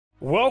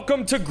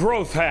Welcome to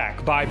Growth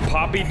Hack by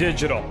Poppy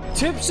Digital.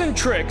 Tips and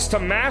tricks to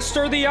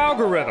master the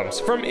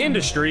algorithms from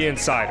industry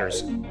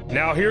insiders.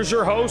 Now here's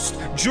your host,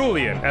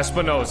 Julian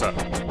Espinoza.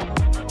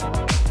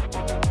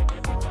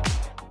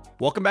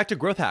 Welcome back to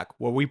Growth Hack,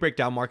 where we break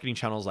down marketing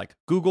channels like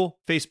Google,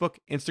 Facebook,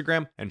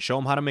 Instagram, and show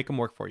them how to make them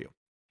work for you.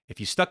 If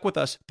you stuck with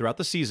us throughout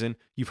the season,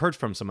 you've heard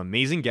from some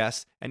amazing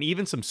guests and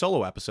even some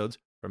solo episodes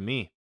from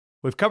me.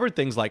 We've covered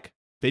things like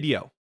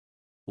video,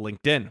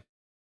 LinkedIn,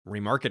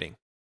 remarketing,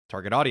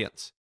 target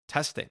audience,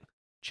 testing,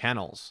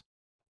 channels.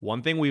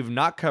 One thing we've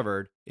not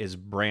covered is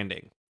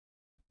branding.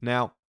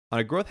 Now, on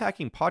a growth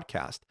hacking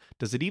podcast,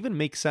 does it even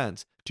make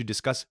sense to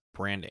discuss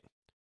branding?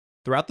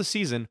 Throughout the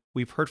season,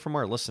 we've heard from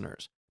our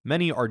listeners.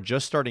 Many are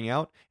just starting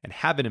out and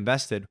haven't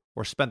invested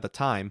or spent the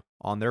time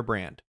on their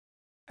brand.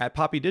 At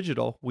Poppy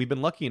Digital, we've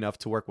been lucky enough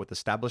to work with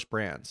established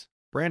brands.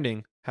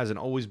 Branding hasn't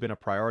always been a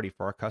priority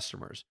for our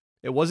customers.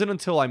 It wasn't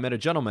until I met a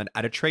gentleman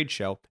at a trade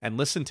show and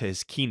listened to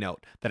his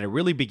keynote that I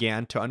really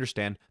began to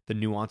understand the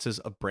nuances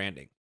of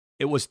branding.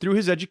 It was through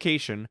his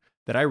education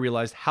that I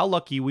realized how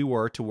lucky we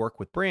were to work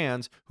with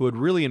brands who had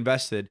really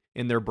invested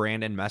in their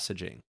brand and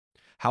messaging.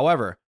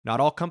 However, not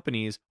all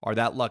companies are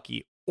that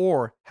lucky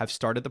or have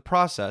started the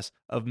process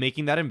of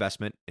making that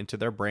investment into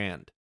their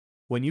brand.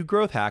 When you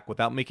growth hack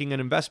without making an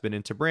investment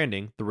into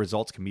branding, the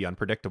results can be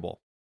unpredictable.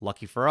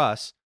 Lucky for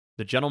us,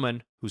 the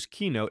gentleman whose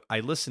keynote I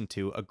listened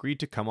to agreed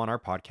to come on our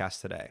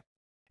podcast today.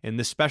 In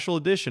this special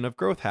edition of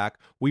Growth Hack,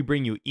 we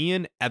bring you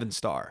Ian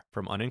Evanstar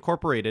from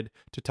Unincorporated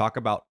to talk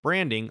about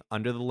branding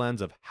under the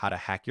lens of how to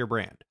hack your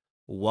brand.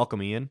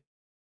 Welcome, Ian.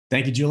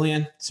 Thank you,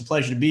 Julian. It's a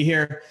pleasure to be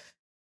here.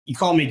 You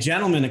called me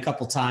gentleman a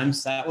couple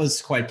times. That was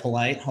quite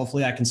polite.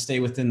 Hopefully I can stay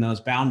within those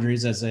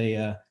boundaries as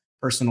a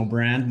personal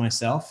brand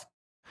myself.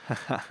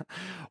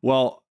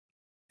 Well,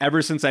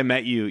 ever since I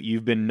met you,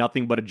 you've been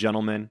nothing but a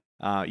gentleman.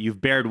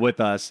 You've bared with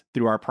us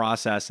through our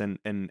process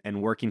and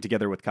working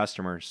together with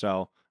customers.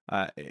 So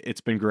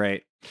it's been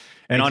great.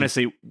 And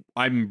honestly,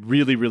 I'm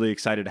really, really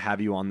excited to have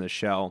you on this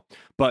show.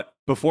 But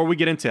before we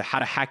get into how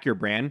to hack your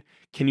brand,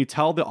 can you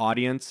tell the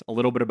audience a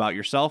little bit about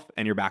yourself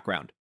and your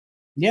background?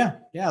 Yeah,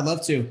 I'd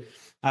love to.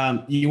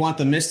 You want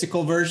the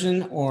mystical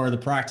version or the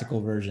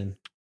practical version?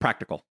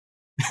 Practical.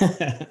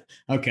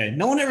 Okay.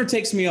 No one ever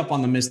takes me up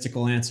on the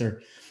mystical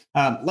answer.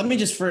 Let me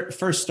just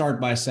first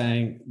start by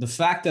saying the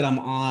fact that I'm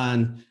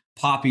on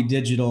Poppy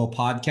Digital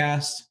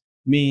podcast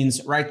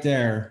means right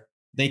there,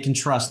 they can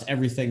trust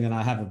everything that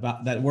I have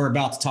about that we're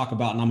about to talk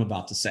about and I'm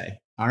about to say.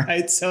 All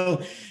right.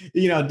 So,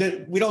 we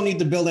don't need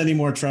to build any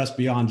more trust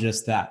beyond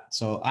just that.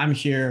 So I'm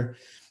here,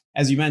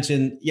 as you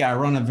mentioned. I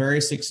run a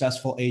very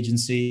successful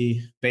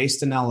agency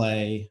based in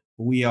LA.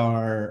 We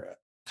are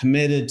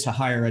committed to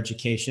higher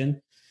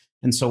education.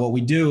 And so what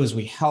we do is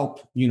we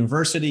help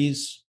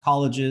universities,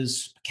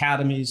 colleges,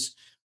 academies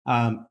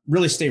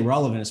really stay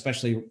relevant,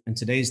 especially in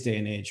today's day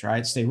and age,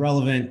 right? Stay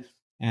relevant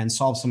and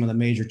solve some of the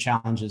major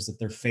challenges that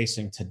they're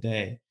facing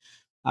today.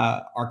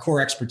 Our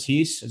core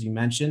expertise, as you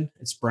mentioned,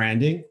 it's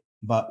branding,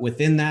 but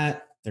within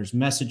that, there's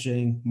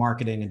messaging,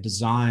 marketing, and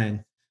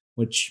design,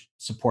 which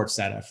supports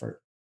that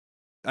effort.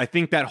 I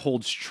think that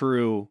holds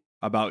true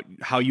about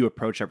how you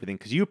approach everything,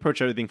 because you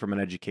approach everything from an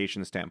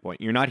education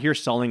standpoint. You're not here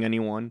selling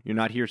anyone. You're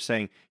not here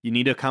saying you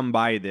need to come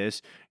buy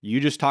this.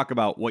 You just talk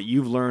about what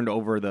you've learned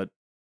over the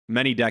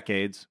many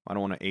decades. I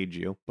don't want to age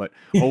you, but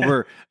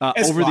over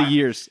the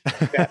years.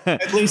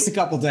 At least a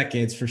couple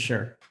decades for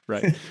sure.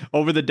 Right.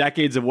 Over the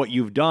decades of what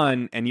you've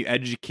done, and you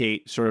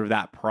educate sort of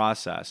that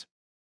process.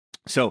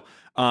 So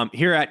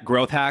here at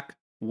Growth Hack,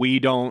 we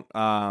don't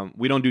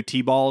do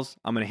T-balls.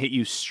 I'm going to hit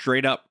you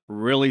straight up,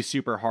 really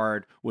super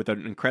hard with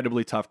an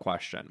incredibly tough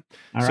question.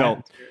 All so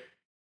right.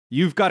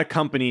 You've got a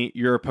company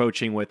you're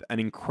approaching with an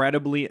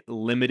incredibly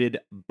limited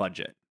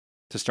budget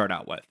to start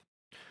out with.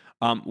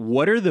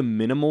 What are the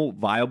minimal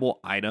viable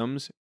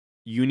items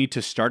you need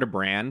to start a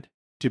brand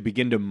to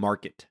begin to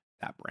market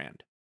that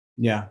brand?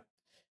 Yeah,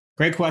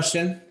 great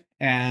question.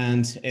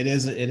 And it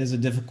is a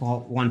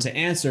difficult one to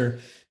answer,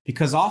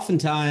 because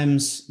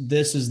oftentimes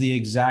this is the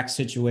exact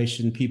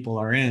situation people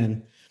are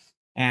in.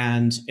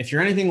 And if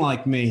you're anything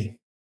like me,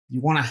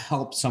 you want to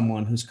help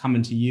someone who's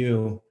coming to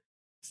you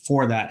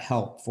for that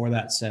help, for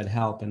that said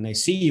help. And they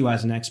see you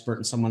as an expert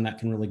and someone that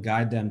can really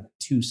guide them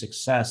to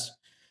success.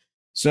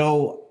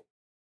 So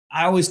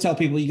I always tell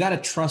people, you got to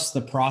trust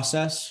the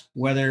process.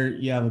 Whether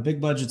you have a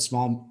big budget,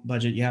 small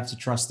budget, you have to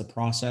trust the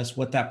process.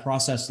 What that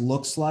process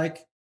looks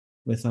like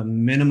with a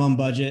minimum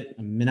budget,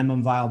 a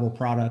minimum viable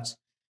product,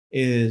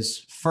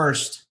 is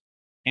first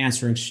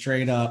answering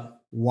straight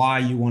up why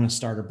you want to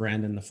start a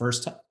brand in the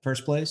first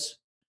place.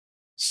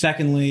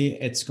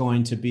 Secondly, it's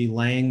going to be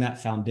laying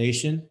that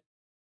foundation,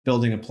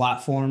 building a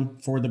platform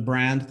for the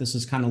brand. This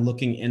is kind of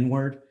looking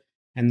inward.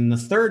 And then the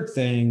third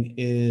thing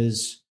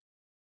is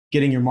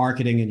getting your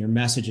marketing and your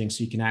messaging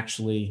so you can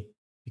actually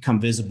become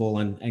visible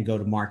and go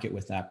to market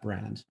with that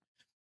brand.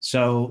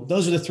 So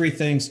those are the three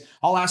things.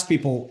 I'll ask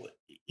people,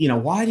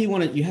 why do you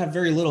want to, you have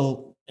very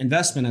little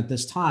investment at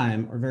this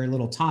time or very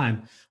little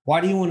time.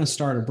 Why do you want to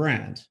start a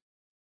brand?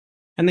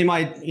 And they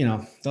might,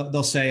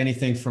 they'll say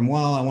anything from,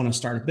 well, I want to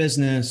start a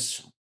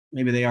business.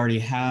 Maybe they already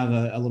have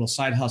a little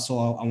side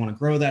hustle. I want to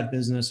grow that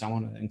business. I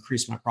want to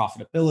increase my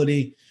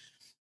profitability.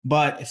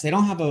 But if they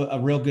don't have a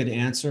real good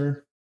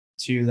answer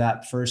to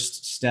that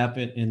first step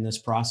in this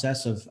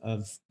process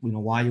of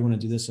why you want to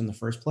do this in the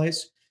first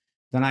place,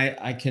 then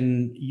I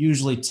can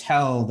usually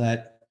tell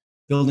that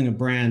building a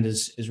brand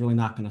is really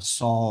not going to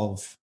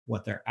solve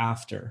what they're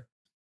after.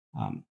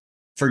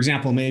 For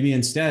example, maybe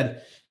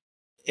instead,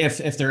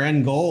 if their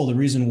end goal, the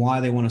reason why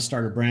they want to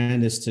start a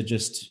brand is to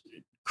just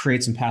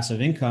create some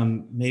passive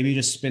income, maybe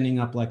just spinning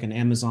up like an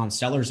Amazon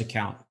sellers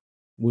account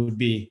would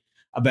be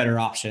a better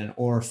option,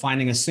 or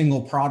finding a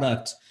single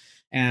product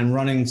and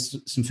running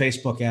some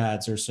Facebook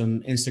ads or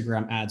some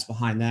Instagram ads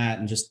behind that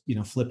and just,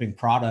 flipping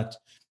product.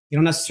 You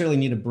don't necessarily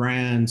need a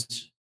brand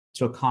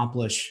to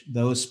accomplish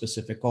those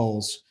specific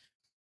goals.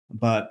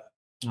 But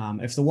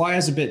if the why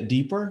is a bit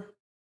deeper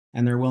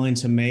and they're willing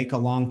to make a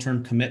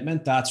long-term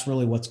commitment, that's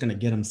really what's going to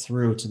get them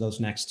through to those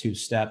next two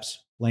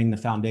steps, laying the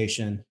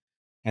foundation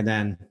and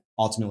then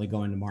ultimately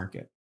going to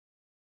market.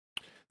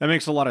 That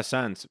makes a lot of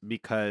sense,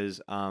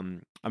 because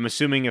I'm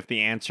assuming if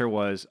the answer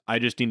was, I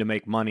just need to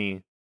make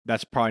money,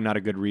 that's probably not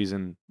a good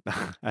reason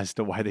as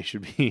to why they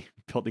should be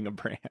building a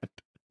brand.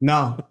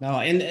 No.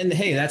 And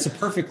hey, that's a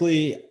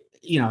perfectly,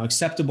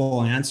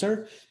 acceptable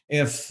answer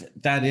if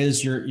that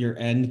is your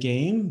end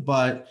game.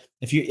 But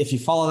if you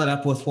follow that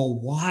up with, well,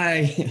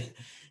 why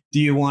do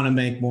you want to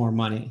make more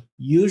money?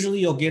 Usually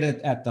you'll get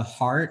it at the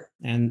heart.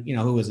 And,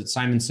 who is it?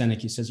 Simon Sinek,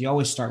 he says, you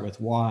always start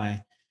with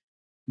why.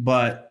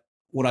 But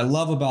what I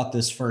love about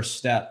this first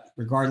step,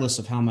 regardless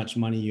of how much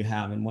money you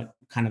have and what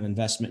kind of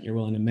investment you're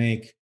willing to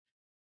make,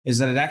 is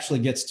that it actually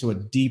gets to a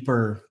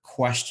deeper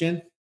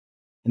question.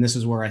 And this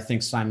is where I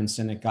think Simon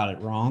Sinek got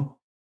it wrong,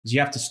 is you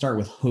have to start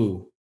with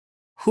who.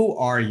 Who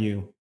are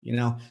you?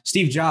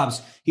 Steve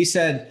Jobs, he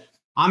said,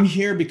 I'm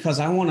here because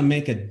I want to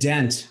make a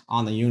dent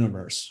on the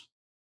universe,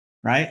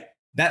 right?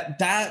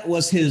 That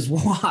was his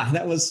why.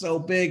 That was so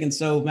big and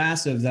so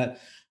massive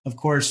that, of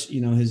course,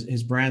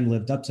 his brand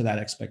lived up to that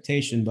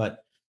expectation.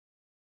 But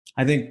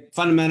I think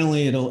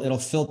fundamentally it'll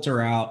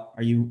filter out,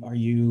 are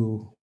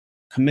you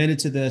committed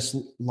to this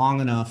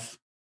long enough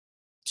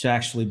to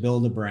actually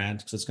build a brand?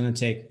 Because it's going to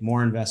take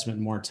more investment,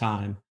 more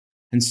time.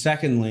 And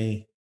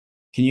secondly,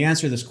 can you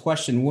answer this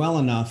question well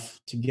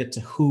enough to get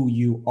to who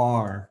you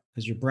are?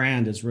 Because your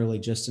brand is really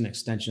just an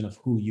extension of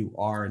who you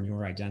are and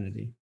your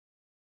identity.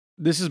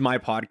 This is my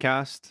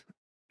podcast,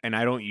 and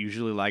I don't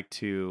usually like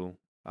to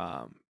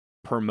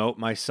promote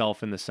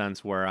myself in the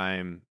sense where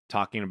I'm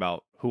talking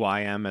about who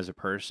I am as a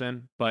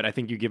person, but I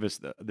think you give us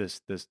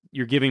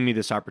you're giving me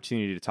this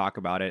opportunity to talk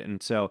about it.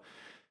 And so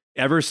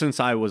ever since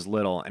I was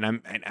little,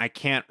 and I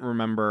can't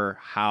remember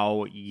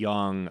how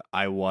young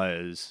I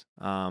was,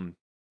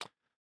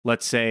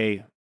 let's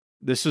say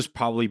this was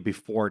probably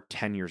before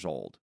 10 years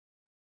old,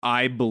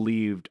 I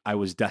believed I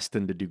was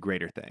destined to do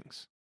greater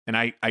things. And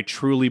I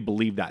truly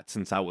believed that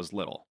since I was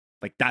little.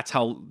 Like, that's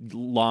how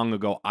long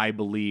ago I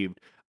believed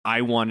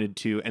I wanted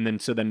to. And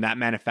then that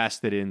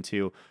manifested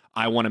into,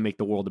 I want to make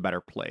the world a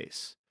better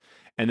place.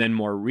 And then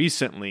more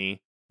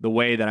recently, the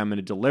way that I'm going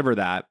to deliver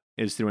that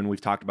is through, and we've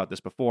talked about this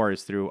before,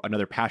 is through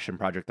another passion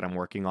project that I'm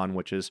working on,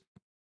 which is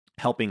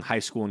helping high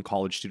school and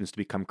college students to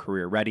become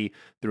career ready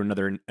through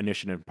another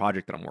initiative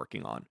project that I'm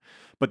working on.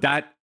 But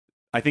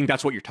I think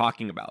that's what you're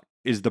talking about,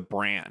 is the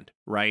brand,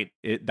 right?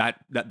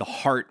 That the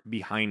heart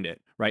behind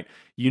it, right?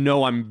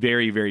 I'm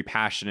very, very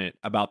passionate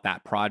about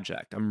that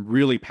project. I'm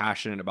really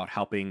passionate about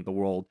helping the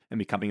world and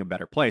becoming a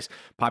better place.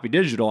 Poppy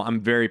Digital,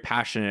 I'm very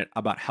passionate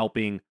about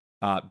helping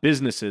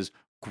businesses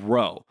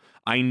grow.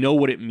 I know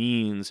what it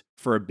means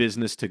for a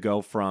business to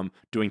go from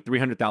doing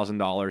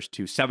 $300,000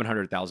 to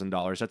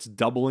 $700,000. That's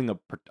doubling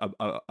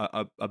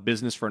a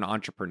business for an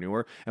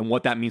entrepreneur, and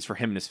what that means for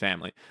him and his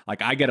family.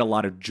 Like, I get a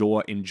lot of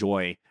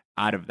joy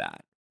out of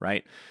that,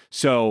 right?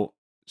 So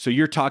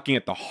you're talking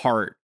at the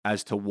heart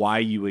as to why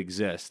you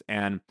exist.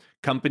 And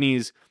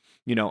companies,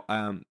 in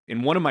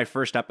one of my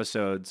first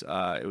episodes,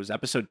 it was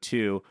episode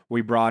 2,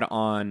 we brought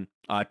on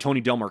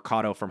Tony Del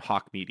Mercado from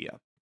Hawk Media.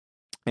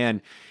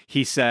 And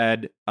he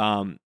said,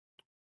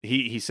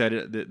 he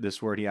said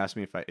this word. He asked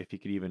me if he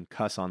could even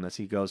cuss on this.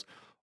 He goes,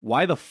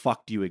 "Why the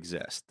fuck do you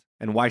exist?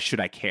 And why should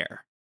I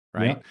care?"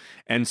 Right? Yeah.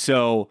 And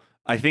so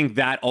I think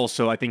that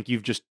also, I think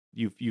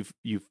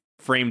you've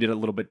framed it a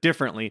little bit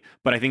differently,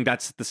 but I think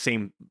that's the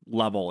same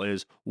level,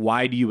 is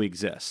why do you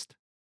exist?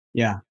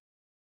 Yeah.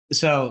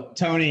 So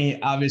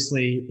Tony,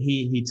 obviously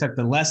he took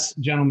the less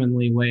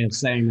gentlemanly way of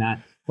saying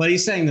that, but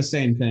he's saying the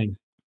same thing.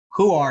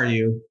 Who are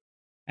you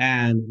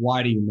and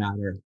why do you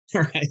matter?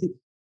 Right?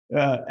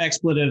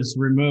 Expletives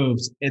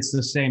removed. It's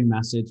the same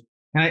message.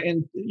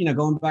 And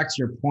going back to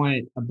your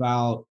point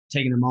about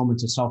taking a moment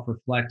to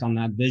self-reflect on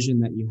that vision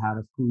that you had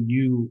of who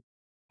you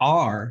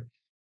are,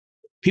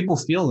 people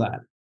feel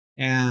that.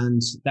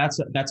 And that's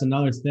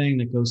another thing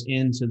that goes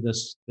into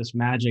this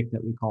magic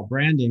that we call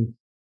branding,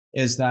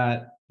 is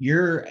that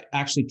you're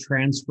actually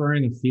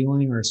transferring a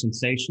feeling or a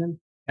sensation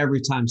every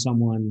time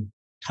someone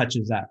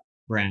touches that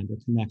brand or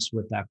connects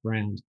with that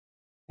brand.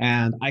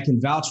 And I can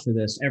vouch for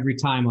this. Every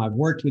time I've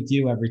worked with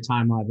you, every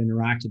time I've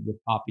interacted with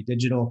Poppy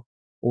Digital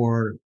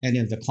or any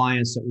of the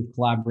clients that we've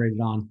collaborated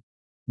on,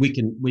 we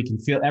can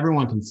feel,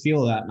 everyone can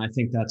feel that. And I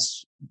think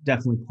that's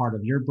definitely part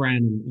of your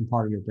brand and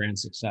part of your brand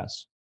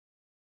success.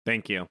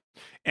 Thank you.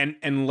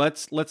 And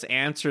let's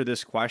answer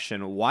this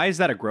question. Why is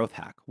that a growth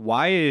hack?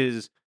 Why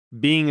is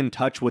being in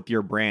touch with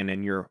your brand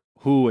and your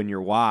who and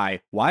your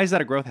why is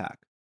that a growth hack?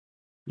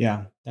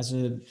 Yeah,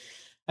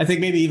 I think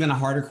maybe even a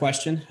harder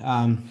question.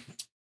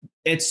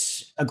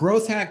 It's a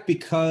growth hack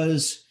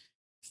because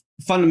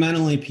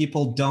fundamentally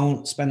people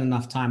don't spend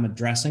enough time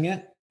addressing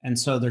it. And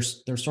so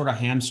they're sort of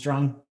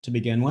hamstrung to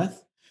begin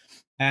with.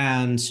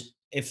 And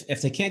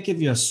if they can't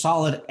give you a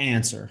solid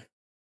answer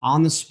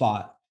on the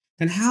spot,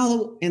 then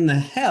how in the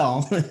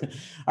hell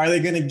are they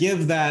going to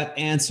give that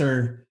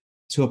answer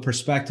to a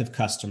prospective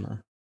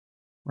customer?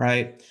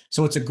 Right.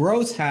 So it's a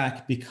growth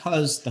hack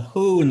because the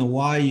who and the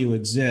why you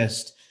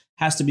exist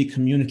has to be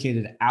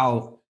communicated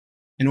out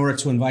in order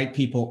to invite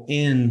people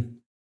in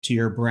to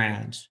your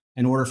brand,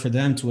 in order for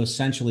them to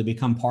essentially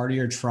become part of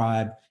your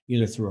tribe,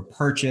 either through a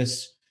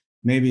purchase,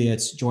 maybe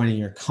it's joining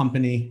your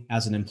company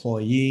as an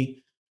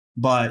employee.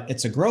 But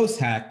it's a growth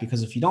hack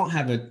because if you don't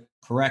have it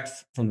correct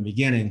from the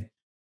beginning,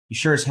 you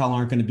sure as hell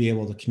aren't going to be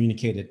able to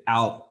communicate it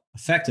out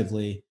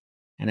effectively.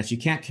 And if you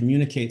can't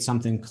communicate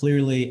something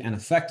clearly and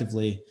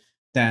effectively,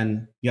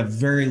 then you have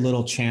very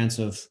little chance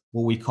of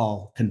what we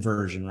call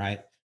conversion,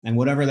 right? And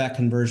whatever that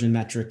conversion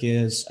metric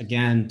is,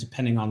 again,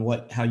 depending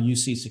on how you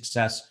see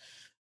success,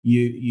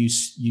 you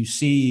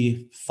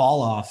see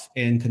fall off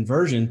in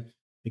conversion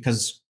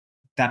because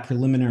that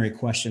preliminary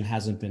question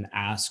hasn't been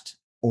asked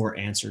or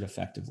answered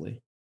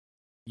effectively.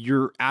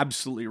 You're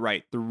absolutely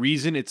right. The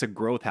reason it's a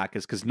growth hack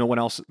is because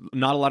not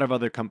a lot of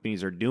other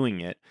companies are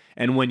doing it.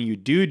 And when you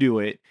do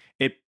it,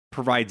 it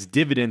provides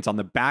dividends on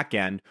the back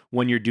end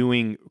when you're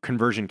doing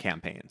conversion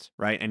campaigns,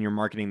 right? And you're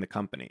marketing the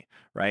company,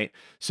 right?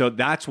 So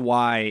that's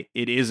why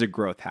it is a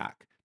growth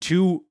hack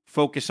to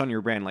focus on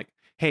your brand. Like,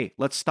 hey,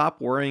 let's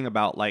stop worrying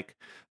about like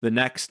the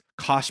next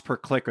cost per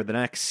click or the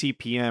next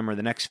CPM or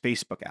the next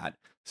Facebook ad.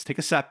 Let's take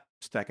a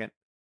second.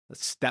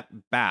 Let's step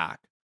back.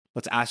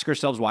 Let's ask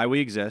ourselves why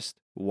we exist,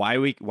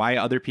 why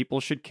other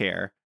people should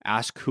care,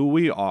 ask who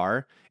we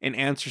are, and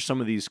answer some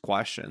of these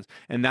questions.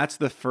 And that's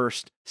the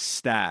first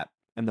step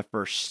and the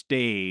first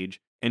stage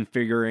in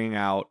figuring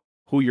out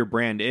who your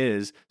brand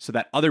is so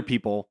that other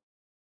people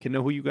can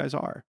know who you guys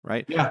are,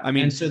 right? Yeah. I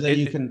mean, and so that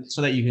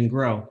you can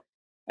grow.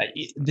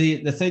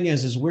 The thing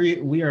is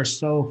we are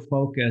so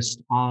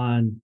focused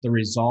on the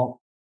result,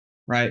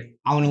 right?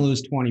 I want to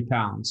lose 20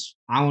 pounds.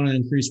 I want to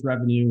increase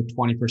revenue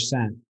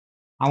 20%.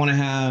 I want to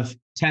have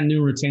 10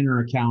 new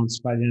retainer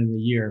accounts by the end of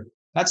the year.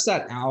 That's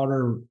that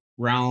outer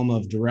realm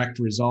of direct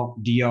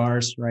result,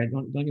 DRs, right?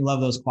 Don't you love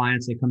those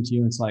clients? They come to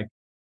you and it's like,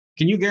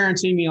 can you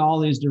guarantee me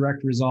all these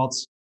direct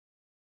results?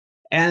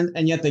 And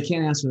yet they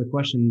can't answer the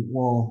question,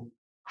 well,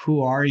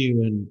 who are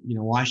you? And,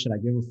 why should I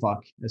give a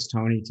fuck, as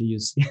Tony, to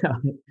use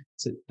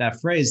that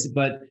phrase?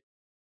 But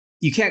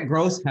you can't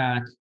growth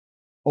hack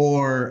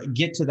or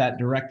get to that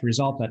direct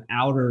result, that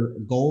outer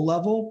goal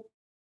level,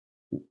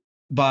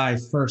 by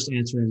first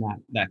answering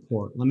that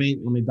core. Let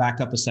me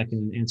back up a second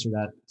and answer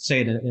that,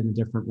 say it in a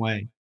different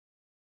way.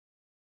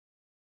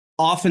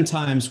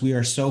 Oftentimes we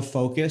are so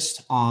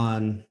focused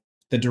on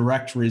the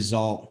direct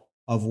result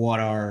of what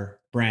our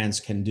brands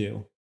can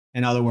do.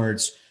 In other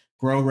words,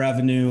 grow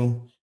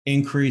revenue,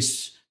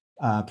 increase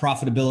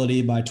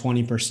profitability by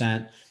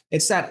 20%.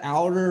 It's that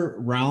outer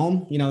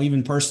realm,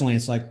 even personally,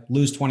 it's like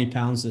lose 20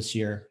 pounds this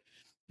year.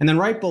 And then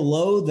right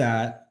below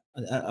that,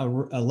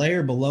 a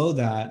layer below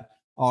that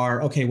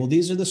are, okay, well,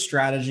 these are the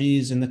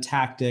strategies and the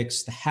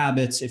tactics, the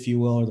habits, if you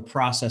will, or the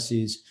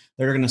processes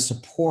that are going to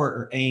support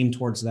or aim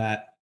towards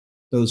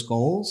those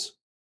goals.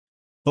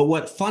 But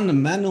what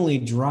fundamentally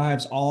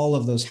drives all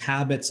of those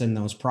habits and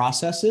those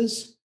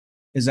processes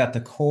is at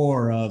the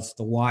core of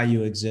the why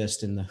you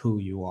exist and the who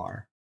you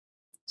are.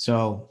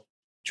 So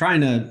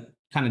trying to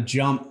kind of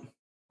jump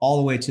all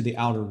the way to the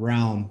outer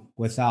realm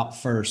without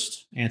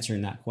first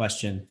answering that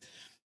question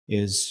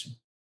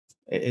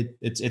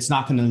it's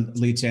not going to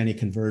lead to any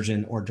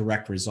conversion or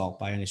direct result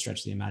by any stretch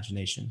of the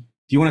imagination.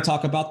 Do you want to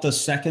talk about the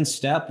second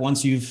step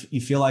once you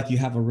feel like you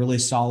have a really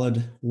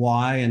solid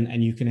why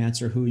and you can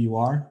answer who you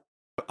are?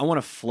 I want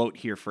to float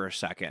here for a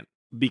second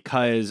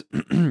because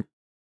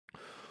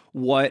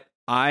what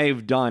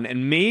I've done,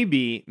 and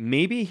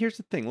maybe here's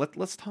the thing.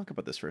 Let's talk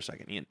about this for a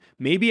second, Ian.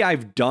 Maybe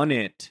I've done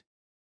it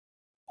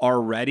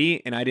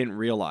already and I didn't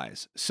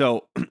realize.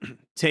 So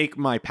take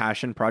my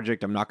passion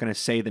project. I'm not going to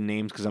say the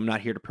names because I'm not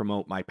here to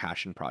promote my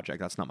passion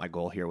project. That's not my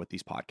goal here with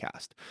these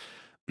podcasts.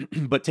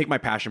 But take my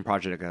passion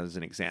project as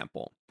an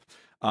example.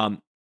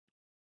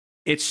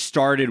 It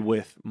started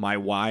with my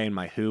why and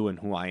my who and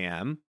who I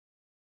am,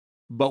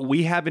 but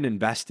we haven't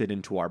invested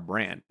into our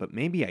brand. But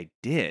maybe I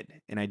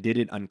did, and I did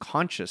it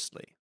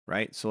unconsciously,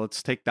 right? So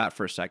let's take that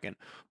for a second.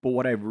 But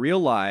what I've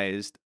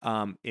realized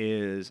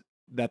is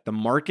that the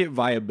market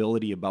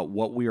viability about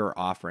what we are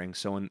offering.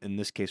 So in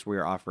this case, we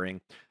are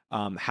offering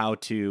how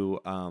to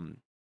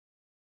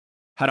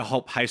how to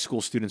help high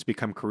school students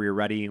become career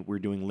ready. We're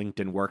doing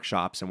LinkedIn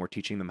workshops and we're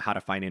teaching them how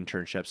to find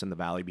internships and the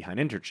value behind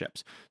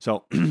internships.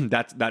 So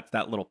that's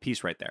that little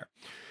piece right there.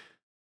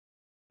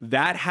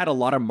 That had a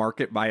lot of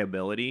market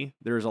viability.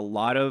 There's a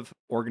lot of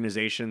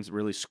organizations,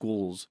 really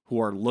schools, who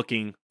are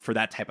looking for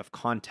that type of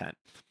content.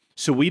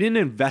 So we didn't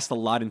invest a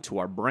lot into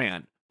our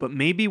brand, but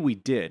maybe we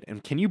did.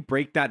 And can you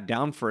break that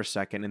down for a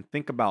second and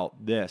think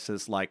about this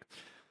as like,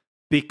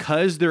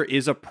 because there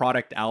is a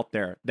product out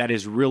there that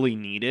is really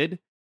needed,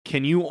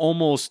 can you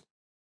almost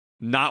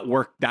not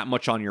work that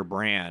much on your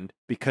brand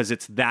because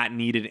it's that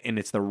needed and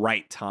it's the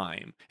right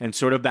time? And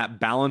sort of that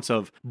balance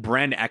of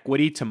brand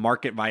equity to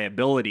market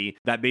viability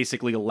that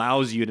basically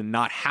allows you to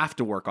not have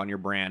to work on your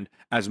brand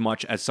as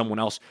much as someone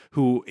else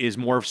who is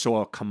more so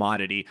a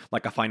commodity,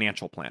 like a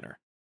financial planner.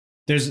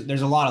 There's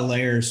a lot of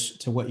layers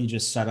to what you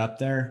just set up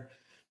there,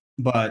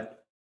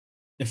 but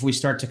if we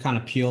start to kind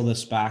of peel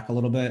this back a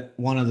little bit,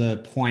 one of the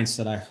points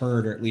that I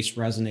heard, or at least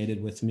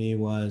resonated with me,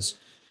 was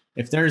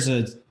if there's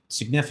a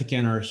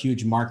significant or a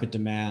huge market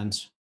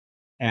demand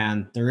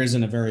and there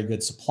isn't a very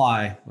good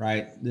supply,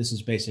 right? This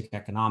is basic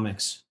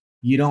economics.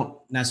 You don't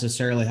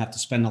necessarily have to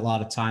spend a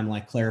lot of time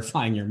like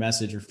clarifying your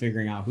message or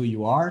figuring out who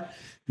you are,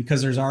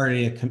 because there's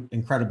already an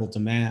incredible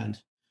demand.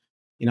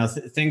 You know,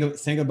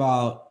 think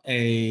about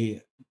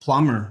a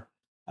plumber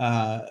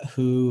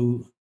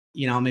who,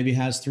 you know, maybe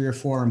has 3 or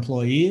 4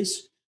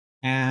 employees,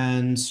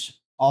 and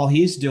all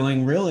he's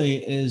doing really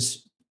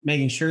is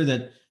making sure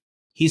that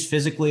he's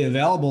physically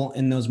available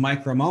in those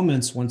micro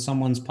moments when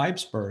someone's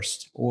pipes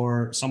burst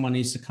or someone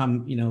needs to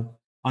come, you know,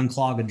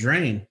 unclog a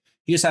drain.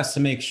 He just has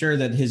to make sure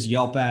that his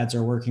Yelp ads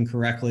are working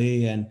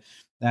correctly and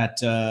that,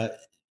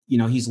 you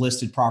know, he's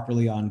listed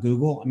properly on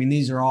Google. I mean,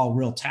 these are all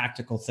real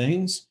tactical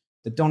things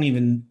that don't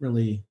even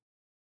really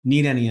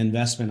need any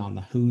investment on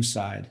the who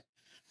side.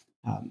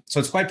 So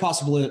it's quite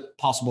possible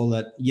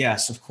that,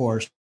 yes, of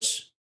course,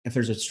 if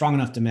there's a strong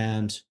enough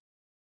demand,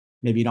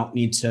 maybe you don't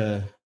need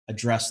to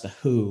address the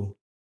who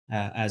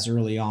as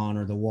early on,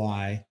 or the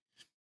why.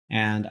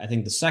 And I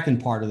think the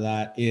second part of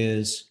that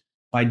is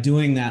by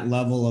doing that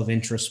level of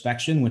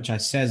introspection, which I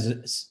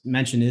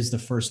mentioned is the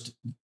first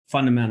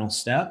fundamental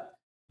step,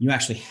 you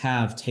actually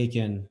have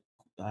taken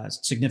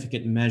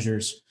significant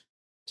measures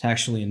to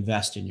actually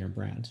invest in your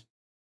brand.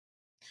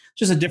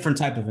 Just a different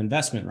type of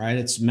investment, right?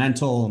 It's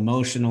mental,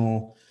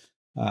 emotional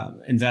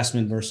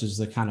investment versus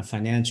the kind of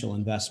financial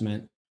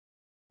investment.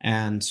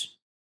 And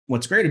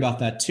what's great about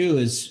that too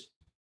is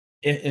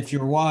if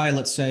your why,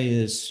 let's say,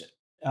 is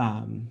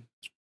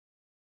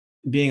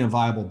being a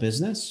viable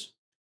business,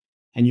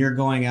 and you're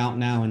going out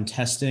now and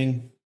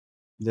testing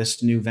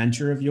this new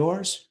venture of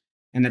yours,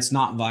 and it's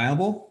not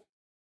viable,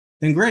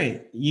 then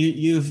great.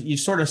 You've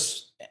sort of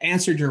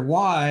answered your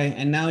why,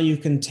 and now you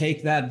can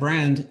take that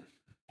brand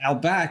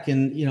out back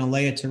and, you know,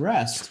 lay it to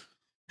rest.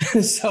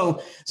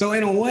 So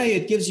in a way,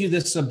 it gives you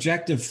this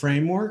subjective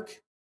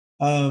framework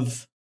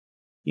of,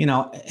 you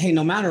know, hey,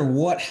 no matter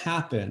what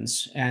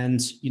happens,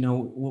 and, you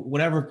know,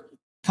 whatever,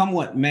 come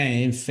what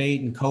may, and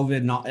fate and COVID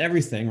and all,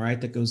 everything, right,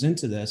 that goes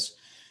into this,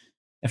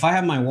 if I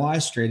have my why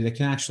straight, it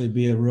can actually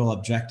be a real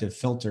objective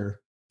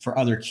filter for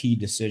other key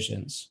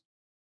decisions,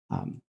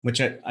 which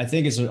I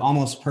think is an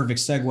almost perfect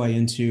segue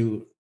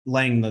into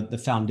laying the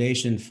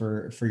foundation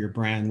for your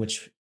brand,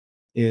 which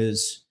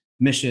is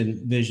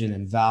mission, vision,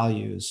 and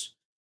values,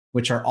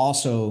 which are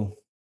also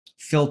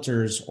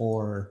filters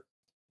or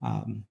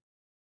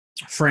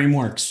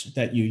frameworks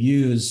that you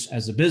use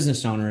as a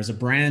business owner, as a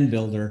brand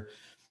builder,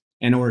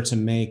 in order to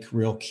make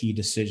real key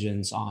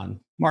decisions on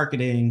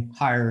marketing,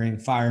 hiring,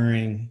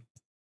 firing,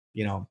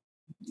 you know,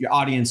 your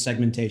audience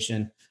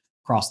segmentation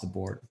across the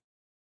board.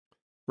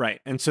 Right.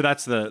 And so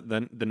that's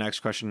the next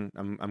question.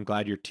 I'm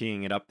glad you're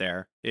teeing it up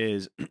there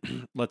is,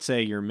 let's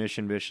say your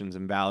mission, visions,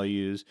 and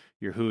values,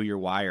 your who, your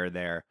why are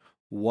there.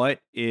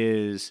 What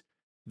is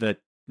the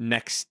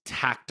next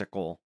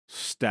tactical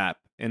step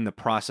in the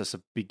process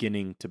of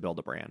beginning to build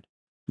a brand?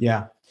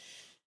 Yeah.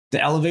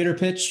 The elevator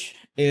pitch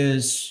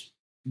is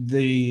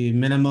the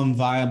minimum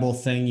viable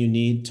thing you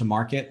need to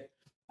market.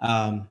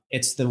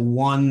 It's the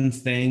one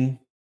thing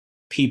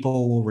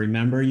people will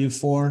remember you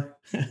for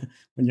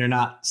when you're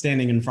not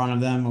standing in front of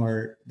them,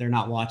 or they're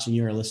not watching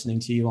you or listening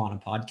to you on a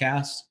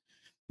podcast.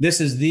 This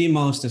is the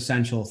most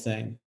essential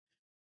thing.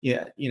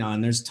 Yeah. You know,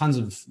 and there's tons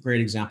of great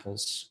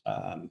examples.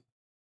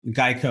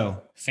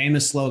 Geico,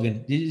 famous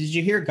slogan. Did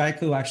you hear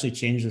Geico actually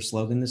change their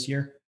slogan this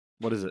year?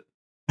 What is it?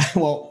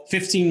 Well,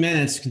 15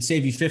 minutes can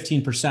save you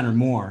 15% or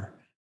more,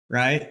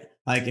 right?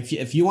 Like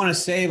if you want to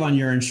save on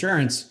your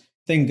insurance,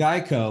 think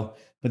Geico.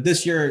 But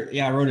this year,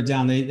 yeah, I wrote it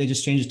down. They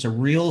just changed it to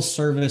real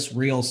service,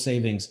 real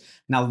savings.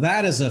 Now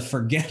that is a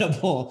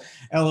forgettable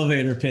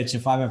elevator pitch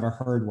if I've ever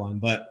heard one.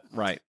 But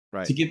right.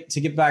 To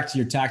get back to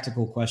your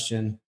tactical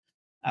question,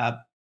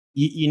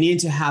 you need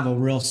to have a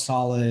real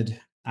solid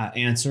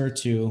answer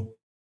to,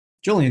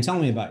 Julian, tell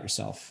me about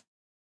yourself,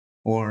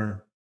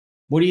 or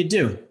what do you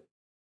do?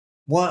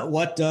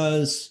 What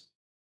does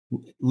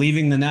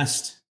leaving the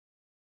nest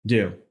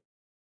do?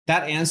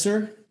 That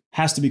answer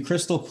has to be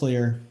crystal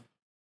clear,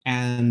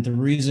 And the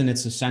reason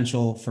it's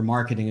essential for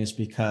marketing is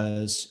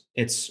because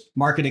it's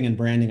marketing and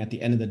branding at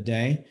the end of the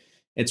day.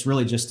 It's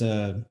really just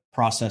a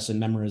process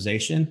and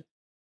memorization.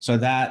 So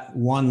that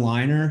one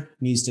liner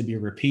needs to be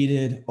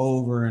repeated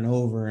over and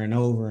over and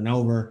over and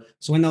over.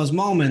 So in those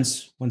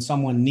moments when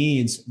someone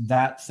needs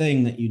that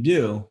thing that you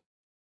do,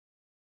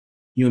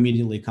 you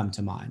immediately come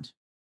to mind.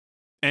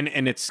 And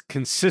it's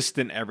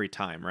consistent every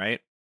time,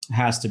 right? It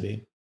has to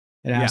be.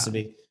 It has to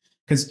be.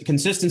 Because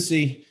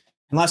consistency,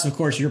 unless of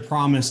course your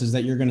promise is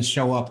that you're going to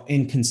show up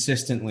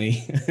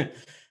inconsistently,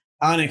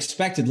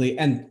 unexpectedly.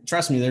 And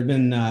trust me, there have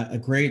been a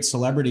great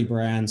celebrity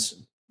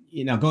brands,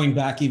 going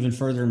back even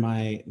further in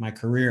my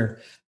career.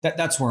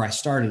 That's where I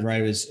started,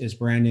 right? Is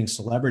branding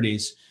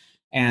celebrities.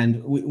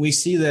 And we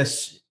see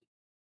this,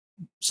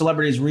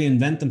 celebrities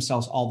reinvent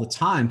themselves all the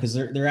time, because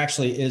there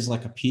actually is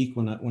like a peak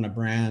when a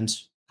brand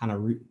kind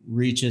of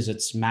reaches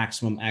its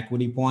maximum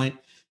equity point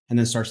and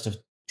then starts to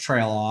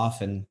trail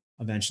off and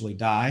eventually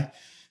die.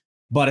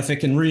 But if it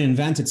can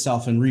reinvent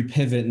itself and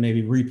repivot and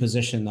maybe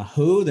reposition the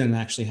who, then it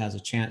actually has a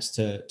chance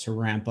to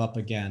ramp up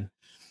again.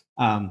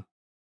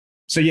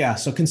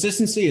 So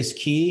consistency is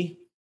key,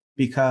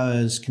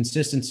 because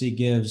consistency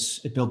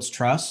builds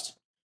trust.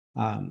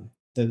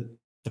 The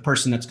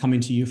person that's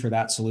coming to you for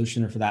that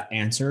solution or for that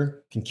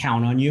answer can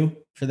count on you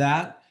for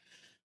that.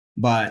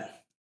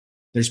 But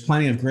there's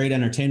plenty of great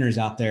entertainers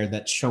out there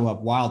that show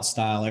up wild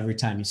style every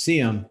time you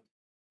see them.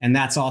 And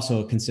that's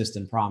also a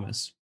consistent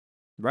promise.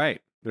 Right.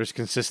 There's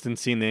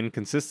consistency in the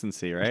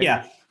inconsistency, right?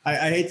 Yeah.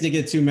 I hate to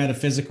get too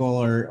metaphysical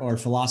or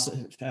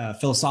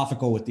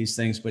philosophical with these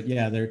things, but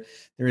yeah, there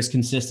is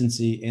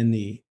consistency in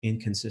the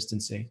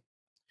inconsistency.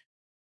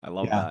 I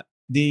love that.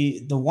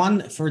 The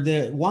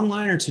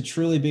one-liner to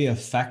truly be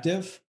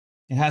effective,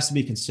 it has to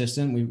be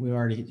consistent. We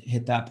already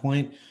hit that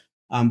point.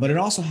 But it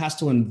also has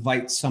to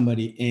invite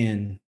somebody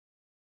in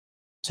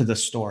to the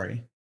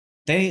story.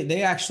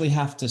 They actually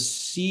have to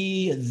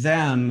see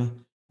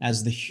them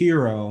as the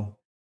hero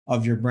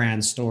of your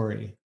brand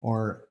story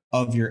or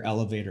of your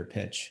elevator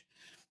pitch.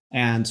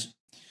 And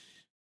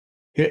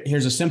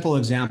here's a simple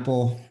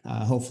example.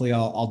 Hopefully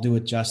I'll do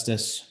it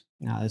justice.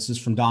 This is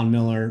from Don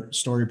Miller,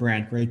 Story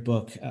Brand, great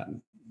book.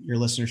 Your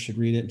listeners should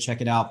read it and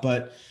check it out.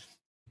 But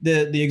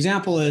the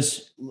example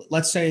is,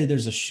 let's say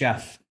there's a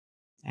chef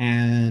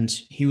and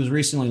he was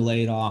recently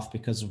laid off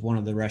because of one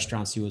of the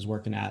restaurants he was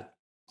working at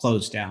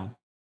closed down,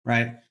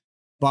 right?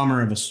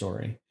 Bummer of a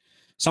story.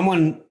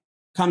 Someone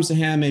comes to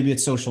him, maybe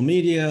it's social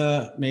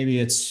media, maybe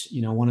it's,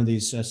 one of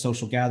these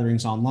social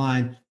gatherings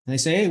online, and they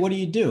say, "Hey, what do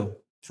you do?"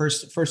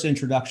 First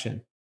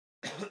introduction.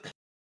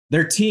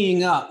 They're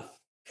teeing up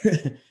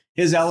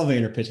his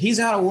elevator pitch. He's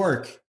out of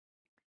work.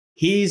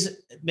 He's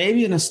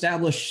maybe an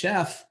established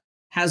chef,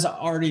 has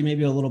already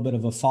maybe a little bit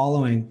of a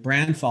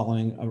brand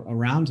following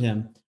around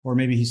him, or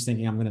maybe he's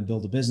thinking, I'm going to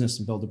build a business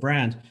and build a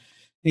brand. And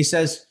he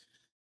says,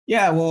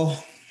 "Yeah,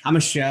 well, I'm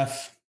a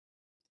chef,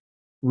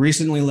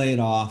 recently laid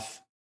off.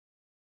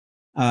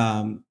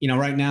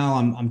 Right now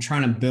I'm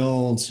trying to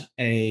build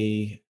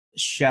a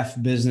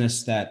chef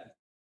business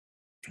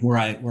where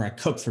I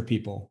cook for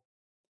people."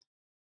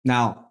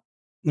 Now,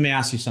 let me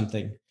ask you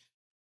something.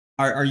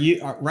 Are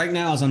you right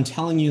now, as I'm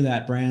telling you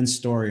that brand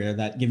story or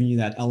that giving you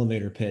that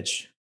elevator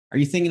pitch, are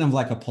you thinking of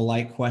like a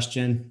polite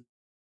question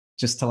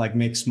just to like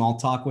make small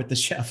talk with the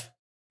chef?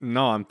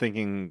 No, I'm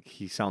thinking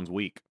he sounds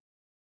weak.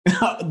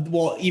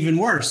 Well, even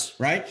worse,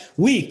 right?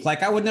 Weak.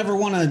 Like, I would never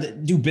want to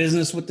do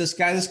business with this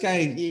guy. This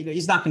guy,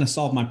 he's not going to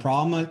solve my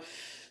problem.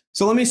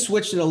 So let me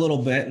switch it a little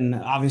bit. And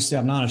obviously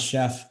I'm not a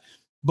chef,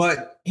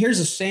 but here's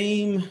the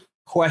same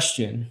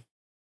question,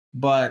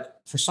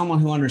 but for someone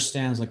who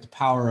understands like the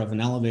power of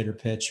an elevator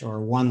pitch or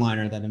a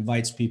one-liner that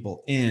invites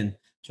people in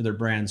to their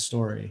brand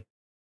story.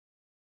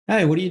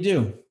 "Hey, what do you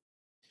do?"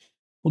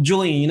 "Well,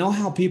 Julian, you know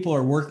how people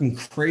are working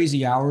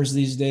crazy hours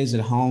these days at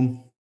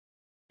home?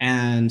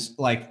 And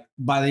like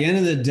by the end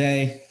of the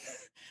day,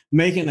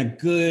 making a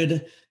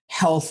good,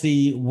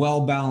 healthy,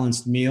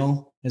 well-balanced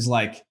meal is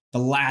like the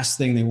last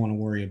thing they want to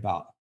worry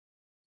about."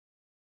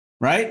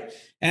 Right?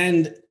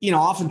 And,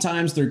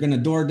 oftentimes they're going to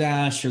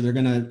DoorDash, or they're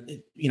going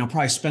to,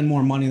 probably spend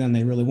more money than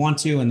they really want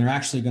to. And they're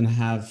actually going to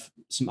have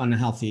some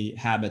unhealthy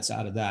habits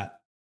out of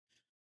that.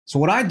 So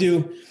what I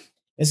do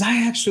is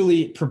I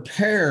actually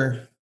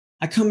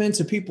I come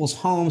into people's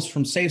homes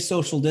from safe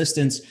social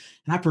distance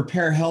and I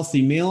prepare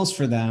healthy meals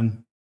for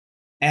them.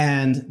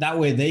 And that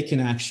way they can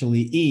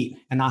actually eat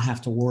and not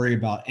have to worry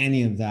about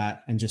any of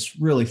that and just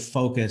really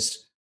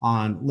focus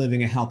on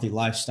living a healthy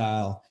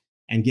lifestyle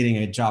and getting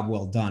a job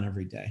well done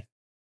every day.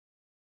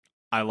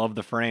 I love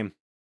the frame.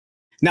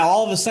 Now,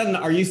 all of a sudden,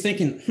 are you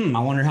thinking, I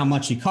wonder how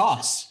much he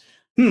costs?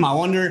 I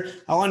wonder,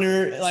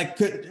 like,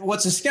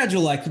 what's his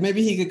schedule like?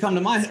 Maybe he could come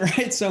to mine,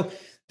 right? So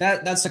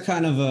that's a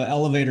kind of a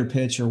elevator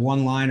pitch or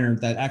one-liner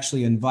that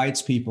actually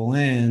invites people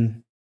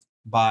in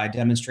by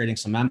demonstrating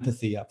some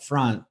empathy up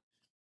front,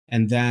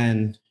 and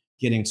then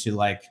getting to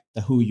like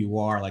the who you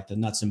are, like the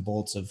nuts and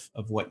bolts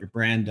of what your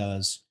brand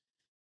does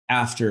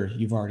after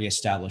you've already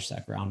established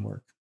that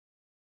groundwork.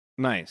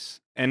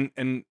 Nice. And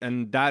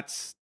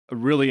that's a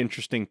really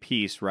interesting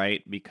piece,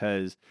 right?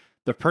 Because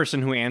the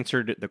person who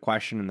answered the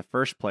question in the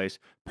first place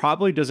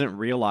probably doesn't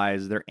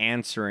realize they're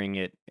answering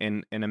it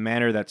in a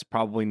manner that's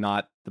probably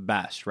not the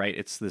best, right?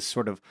 It's this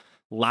sort of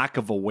lack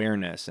of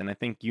awareness. And I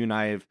think you and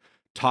I have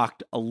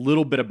talked a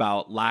little bit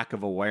about lack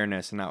of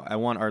awareness. And I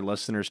want our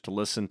listeners to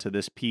listen to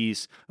this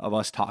piece of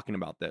us talking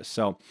about this.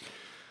 So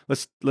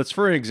let's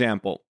for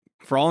example,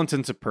 for all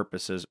intents and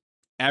purposes,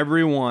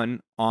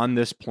 everyone on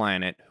this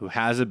planet who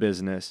has a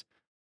business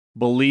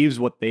believes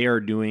what they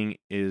are doing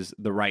is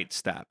the right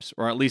steps,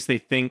 or at least they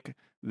think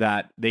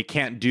that they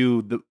can't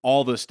do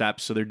all the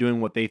steps, so they're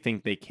doing what they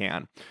think they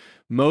can.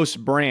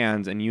 Most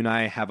brands, and you and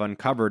I have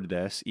uncovered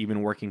this,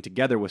 even working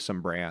together with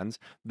some brands,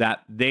 that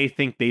they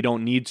think they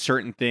don't need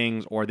certain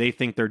things, or they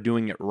think they're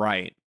doing it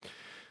right.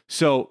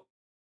 So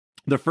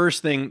the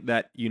first thing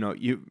that you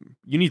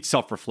need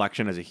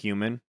self-reflection as a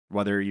human,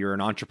 whether you're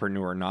an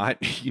entrepreneur or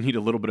not. You need a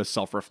little bit of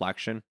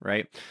self-reflection,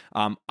 right?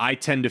 I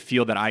tend to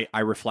feel that I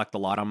reflect a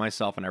lot on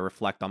myself, and I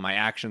reflect on my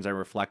actions. I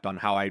reflect on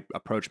how I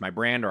approach my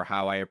brand or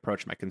how I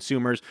approach my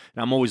consumers,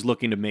 and I'm always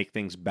looking to make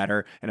things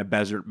better and a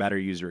better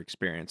user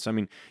experience. So, I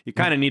mean, you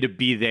kind of need to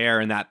be there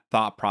in that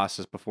thought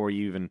process before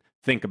you even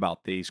think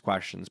about these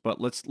questions. But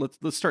let's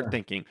start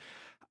thinking.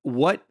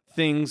 What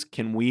things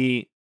can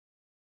we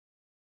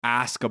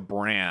ask a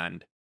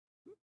brand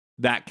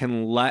that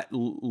can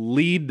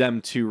lead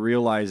them to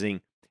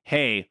realizing,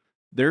 hey,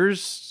 there's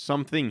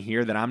something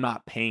here that I'm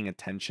not paying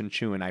attention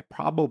to, and I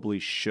probably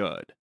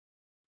should?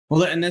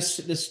 Well, and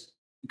this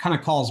kind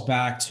of calls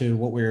back to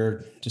what we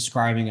we're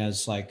describing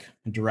as like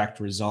a direct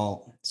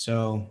result.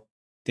 So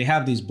they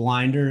have these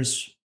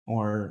blinders,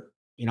 or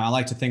I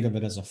like to think of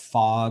it as a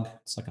fog.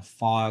 It's like a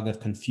fog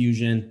of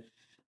confusion,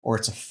 or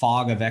it's a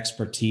fog of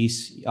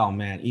expertise. Oh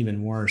man,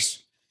 even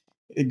worse.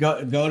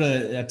 Go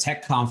to a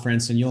tech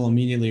conference and you'll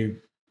immediately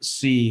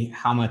see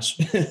how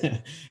much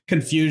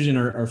confusion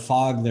or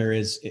fog there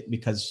is,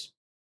 because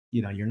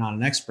you're not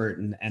an expert,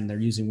 and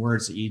they're using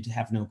words that you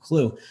have no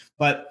clue.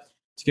 But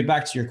to get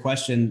back to your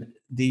question,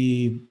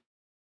 the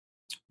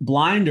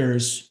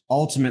blinders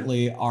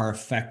ultimately are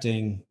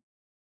affecting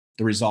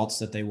the results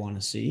that they want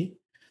to see.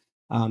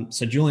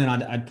 So Julian,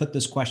 I'd put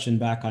this question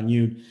back on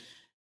you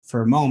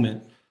for a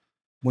moment.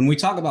 When we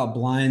talk about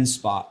blind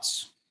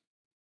spots,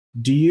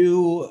 do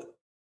you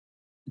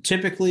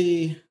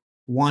typically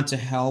want to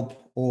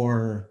help,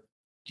 or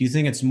do you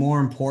think it's more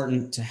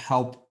important to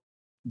help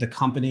the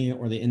company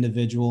or the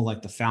individual,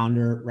 like the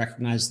founder,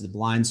 recognize the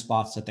blind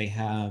spots that they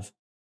have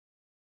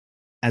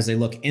as they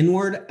look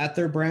inward at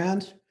their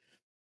brand?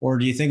 Or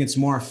do you think it's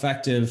more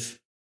effective,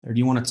 or do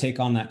you want to take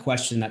on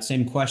that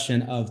same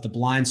question of the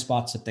blind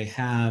spots that they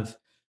have,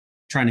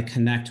 trying to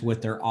connect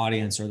with their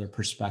audience or their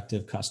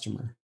prospective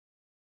customer?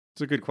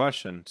 It's a good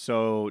question.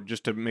 So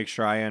just to make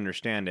sure I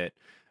understand it,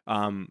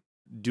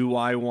 do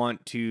I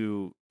want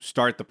to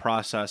start the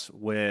process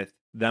with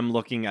them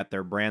looking at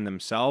their brand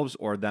themselves,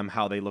 or them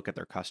how they look at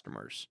their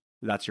customers?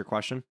 That's your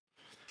question?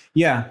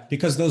 Yeah,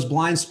 because those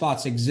blind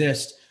spots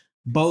exist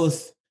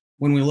both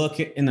when we look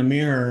in the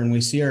mirror and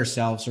we see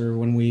ourselves, or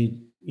when we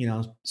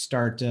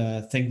start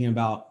thinking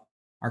about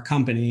our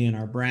company and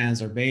our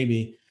brands, our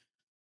baby.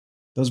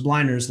 Those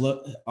blinders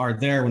are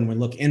there when we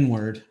look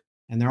inward,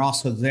 and they're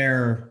also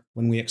there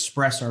when we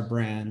express our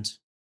brand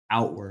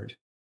outward.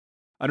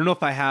 I don't know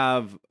if I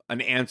have an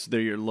answer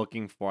that you're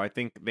looking for. I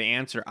think the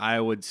answer I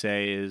would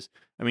say is,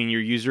 your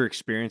user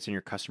experience and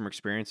your customer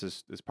experience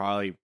is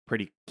probably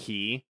pretty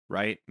key,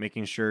 right?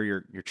 Making sure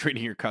you're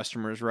treating your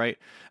customers right.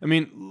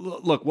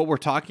 Look, what we're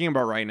talking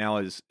about right now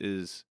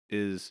is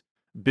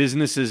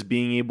businesses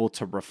being able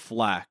to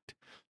reflect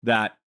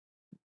that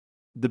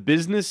the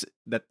business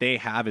that they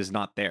have is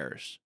not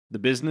theirs. The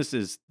business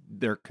is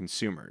their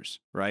consumers,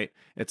 right?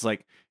 It's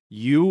like,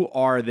 you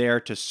are there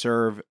to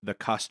serve the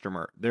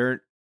customer.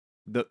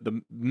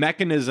 The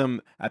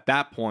mechanism at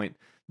that point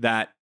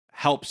that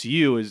helps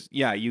you is,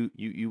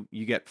 you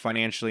get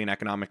financially and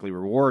economically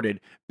rewarded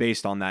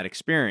based on that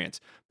experience.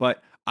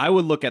 But I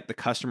would look at the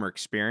customer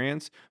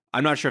experience.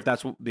 I'm not sure if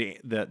that's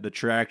the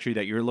trajectory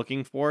that you're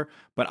looking for,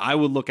 but I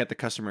would look at the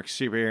customer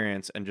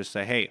experience and just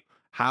say, hey,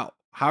 how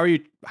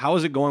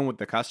is it going with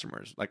the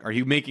customers? Like, are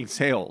you making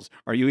sales?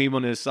 Are you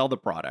able to sell the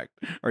product?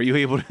 Are you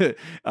able to,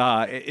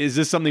 is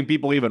this something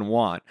people even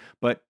want?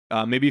 But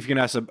maybe if you can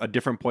ask a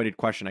different pointed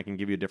question, I can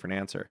give you a different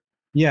answer.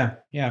 Yeah,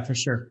 for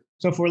sure.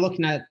 So if we're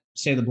looking at,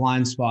 say, the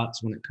blind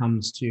spots when it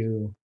comes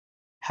to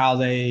how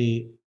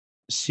they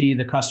see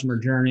the customer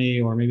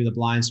journey, or maybe the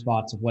blind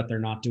spots of what they're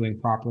not doing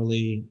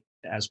properly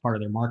as part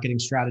of their marketing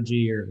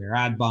strategy or their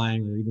ad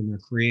buying or even their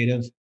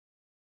creative,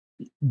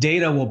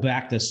 data will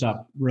back this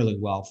up really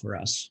well for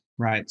us,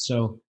 right?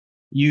 So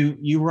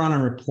you run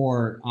a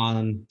report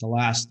on the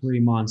last 3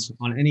 months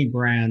on any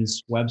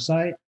brand's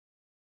website,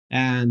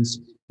 and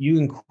you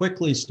can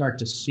quickly start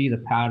to see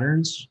the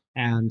patterns.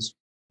 And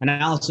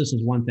analysis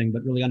is one thing,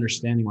 but really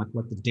understanding like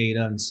what the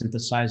data and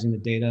synthesizing the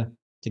data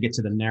to get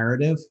to the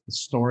narrative, the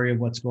story of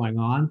what's going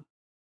on,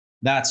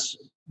 that's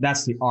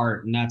the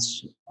art, and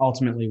that's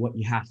ultimately what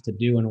you have to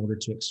do in order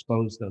to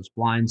expose those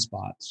blind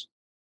spots.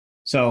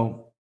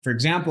 So For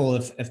example,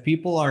 if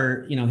people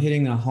are,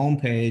 hitting a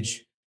homepage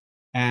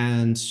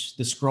and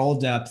the scroll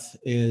depth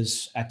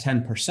is at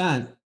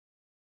 10%,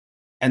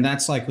 and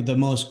that's like the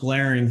most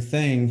glaring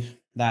thing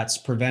that's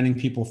preventing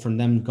people from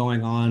them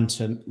going on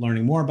to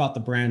learning more about the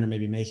brand or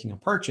maybe making a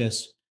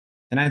purchase,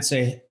 then I'd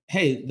say,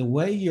 hey, the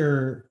way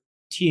you're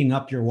teeing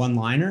up your one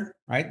liner,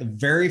 right? The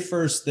very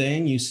first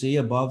thing you see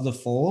above the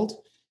fold,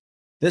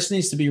 this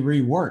needs to be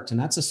reworked. And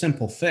that's a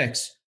simple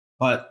fix,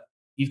 but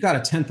you've got a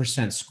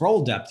 10%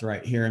 scroll depth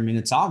right here. I mean,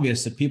 it's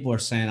obvious that people are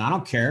saying, I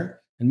don't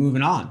care, and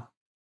moving on,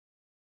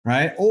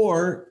 right?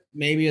 Or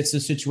maybe it's a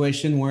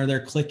situation where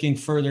they're clicking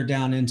further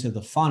down into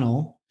the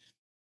funnel,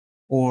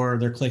 or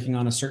they're clicking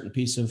on a certain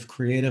piece of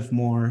creative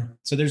more.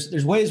 So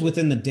there's ways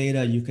within the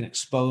data you can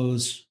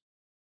expose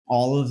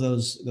all of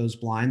those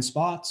blind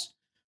spots.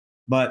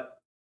 But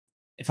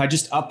if I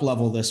just up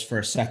level this for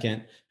a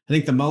second, I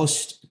think the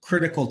most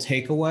critical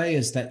takeaway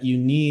is that you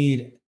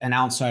need an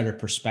outsider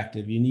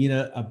perspective. You need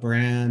a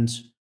brand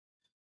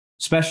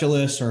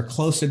specialist or a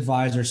close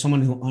advisor,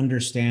 someone who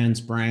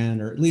understands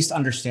brand or at least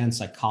understands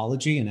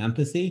psychology and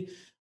empathy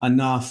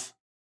enough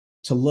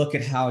to look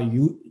at how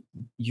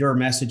you're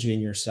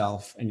messaging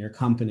yourself and your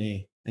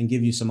company and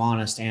give you some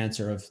honest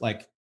answer of,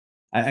 like,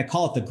 I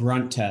call it the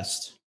grunt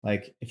test.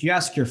 Like, if you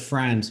ask your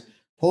friend,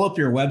 pull up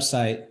your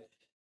website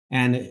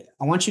and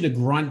I want you to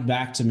grunt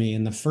back to me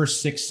in the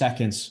first 6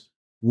 seconds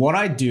what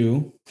I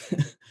do,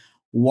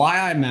 why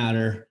I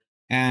matter,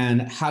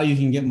 and how you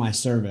can get my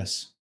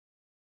service.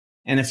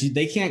 And if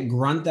they can't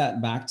grunt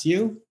that back to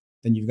you,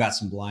 then you've got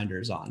some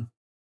blinders on.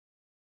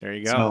 There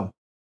you go. So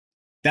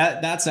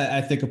that's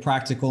I think a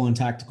practical and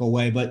tactical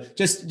way, but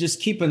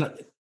just keep a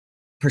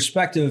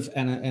perspective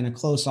and a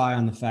close eye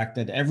on the fact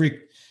that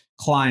every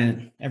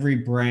client, every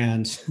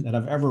brand that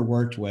I've ever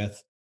worked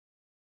with,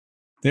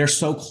 they're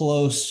so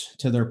close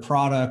to their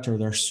product or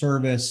their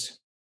service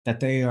that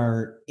they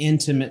are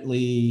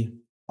intimately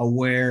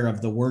aware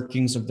of the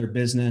workings of their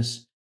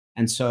business.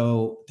 And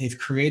so they've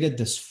created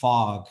this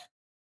fog,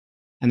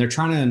 and they're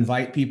trying to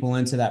invite people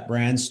into that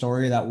brand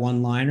story, that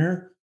one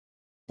liner.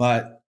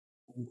 But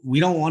we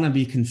don't want to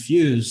be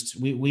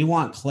confused. We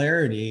want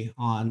clarity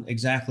on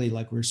exactly,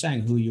 like we were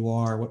saying, who you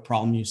are, what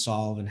problem you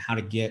solve, and how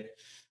to get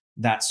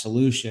that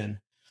solution.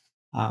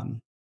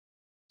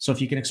 So if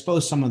you can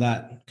expose some of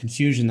that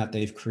confusion that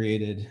they've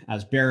created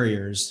as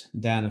barriers,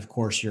 then of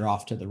course you're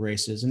off to the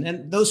races.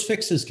 And those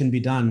fixes can be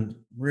done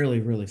really,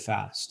 really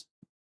fast.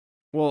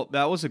 Well,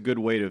 that was a good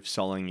way of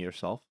selling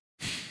yourself.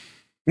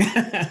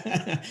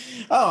 Oh,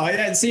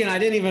 I see. And I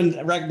didn't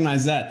even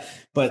recognize that,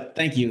 but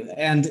thank you.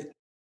 And,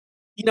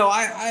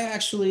 I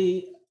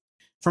actually,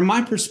 from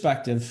my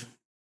perspective,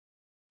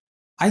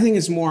 I think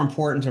it's more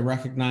important to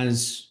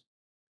recognize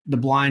the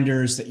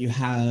blinders that you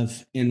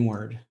have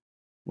inward,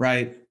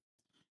 right?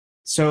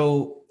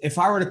 So if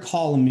I were to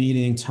call a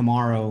meeting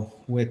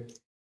tomorrow with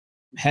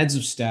heads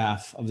of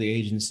staff of the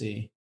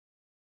agency,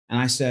 and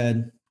I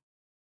said,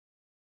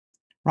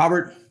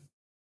 Robert,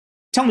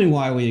 tell me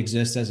why we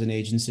exist as an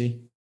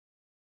agency.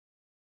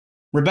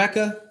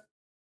 Rebecca,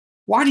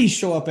 why do you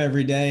show up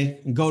every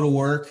day and go to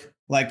work?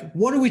 Like,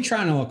 what are we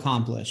trying to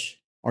accomplish?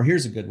 Or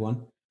here's a good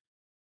one.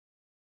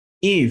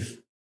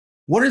 Eve,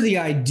 what are the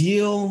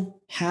ideal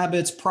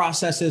habits,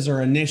 processes,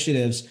 or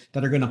initiatives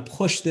that are going to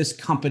push this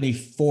company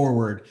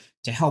forward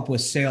to help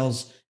with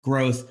sales,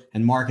 growth,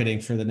 and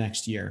marketing for the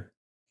next year?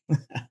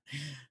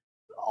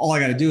 All I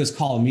got to do is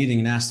call a meeting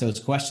and ask those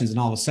questions. And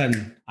all of a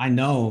sudden, I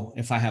know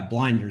if I have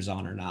blinders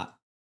on or not.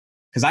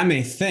 Because I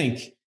may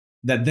think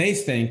that they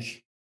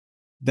think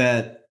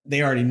that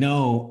they already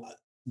know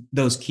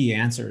those key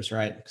answers,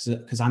 right?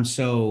 Because I'm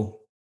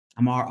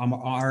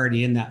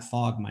already in that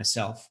fog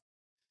myself.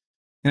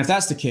 And if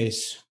that's the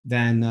case,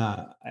 then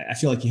I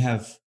feel like you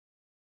have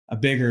a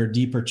bigger,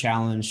 deeper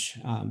challenge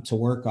to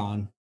work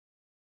on,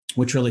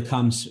 which really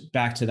comes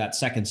back to that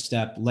second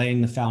step,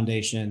 laying the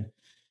foundation,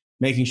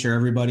 making sure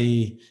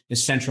everybody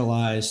is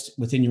centralized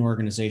within your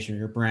organization or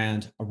your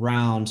brand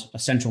around a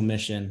central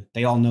mission.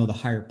 They all know the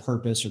higher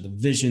purpose or the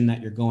vision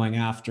that you're going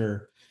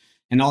after.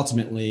 And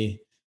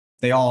ultimately,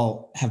 they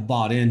all have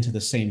bought into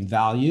the same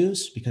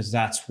values, because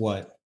that's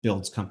what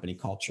builds company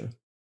culture.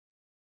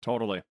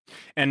 Totally.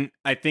 And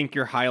I think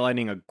you're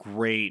highlighting a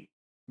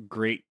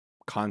great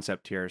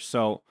concept here.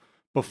 So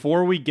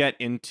before we get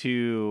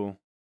into,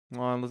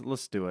 well,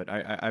 let's do it.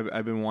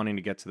 I've been wanting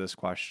to get to this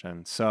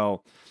question.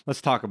 So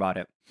let's talk about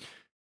it.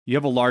 You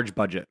have a large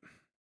budget,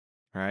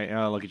 right?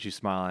 Oh, look at you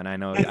smiling. I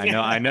know.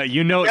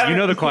 You know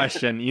the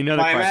question.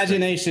 My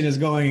imagination is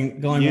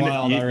going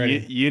wild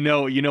already. You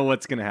know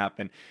what's going to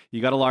happen.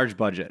 You got a large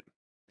budget,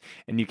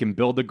 and you can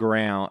build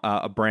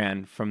a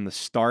brand from the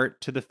start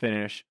to the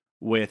finish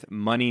with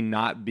money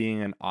not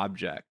being an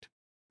object.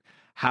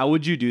 How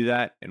would you do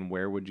that, and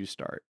where would you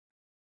start?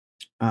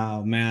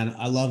 Oh man,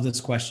 I love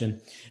this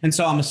question. And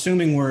so I'm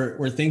assuming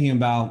we're thinking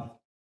about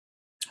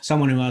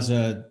someone who has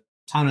a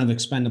ton of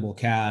expendable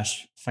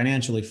cash,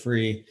 financially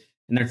free,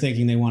 and they're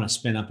thinking they want to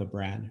spin up a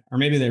brand. Or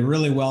maybe they're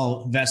really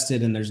well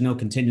vested and there's no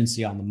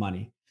contingency on the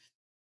money,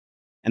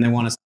 and they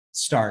want to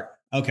start.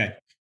 Okay.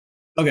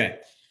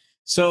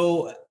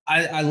 So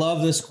I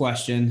love this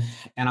question,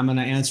 and I'm going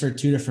to answer it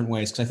two different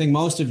ways because I think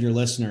most of your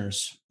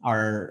listeners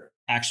are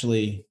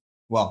actually,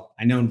 well,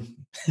 I know I'm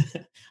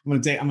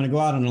going to go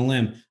out on a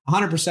limb.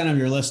 100% of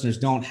your listeners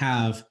don't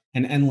have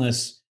an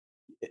endless,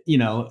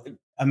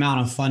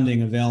 amount of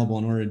funding available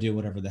in order to do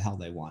whatever the hell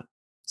they want.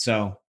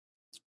 So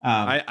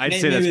I'd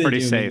say that's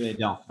pretty safe. Maybe they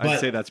don't. I'd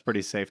say that's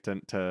pretty safe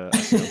to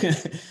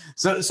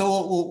So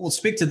we'll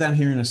speak to them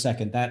here in a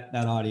second. That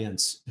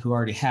audience who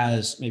already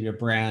has maybe a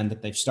brand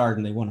that they've started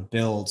and they want to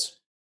build,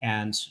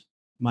 and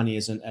money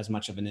isn't as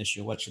much of an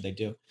issue. What should they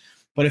do?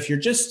 But if you're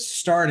just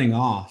starting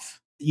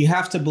off, you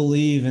have to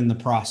believe in the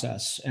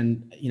process.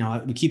 And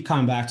we keep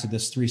coming back to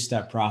this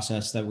 3-step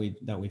process that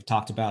we've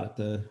talked about at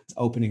the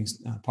opening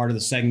part of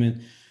the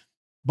segment.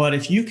 But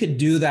if you could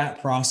do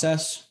that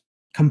process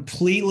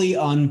completely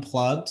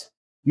unplugged,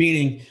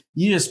 meaning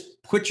you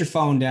just put your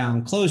phone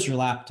down, close your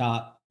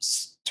laptop,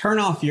 turn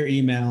off your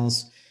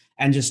emails,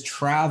 and just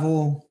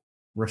travel,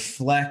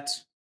 reflect,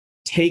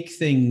 take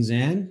things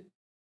in.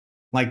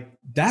 Like,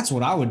 that's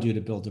what I would do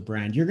to build a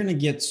brand. You're going to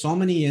get so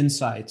many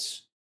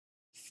insights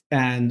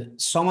and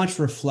so much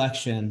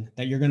reflection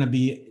that you're going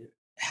to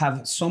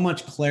have so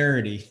much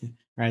clarity,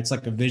 right? It's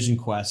like a vision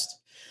quest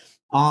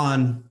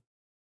on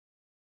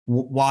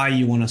why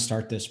you want to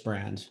start this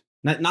brand.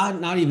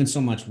 Not even so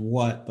much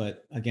what,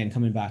 but again,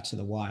 coming back to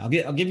the why. I'll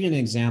give you an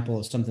example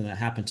of something that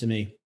happened to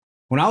me.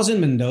 When I was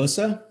in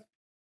Mendoza,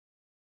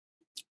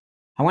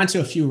 I went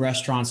to a few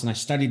restaurants and I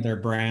studied their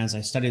brands.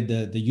 I studied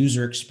the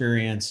user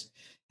experience.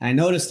 And I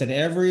noticed that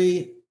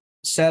every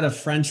set of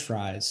French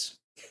fries,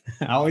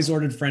 I always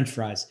ordered French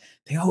fries.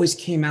 They always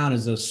came out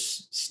as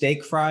those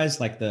steak fries,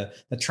 like the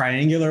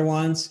triangular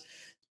ones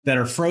that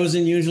are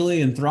frozen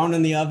usually and thrown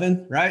in the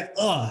oven, right?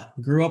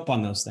 Grew up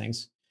on those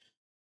things.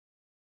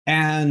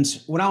 And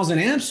when I was in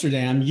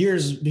Amsterdam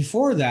years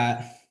before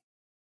that,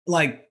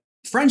 like,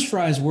 French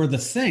fries were the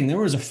thing. There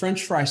was a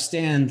French fry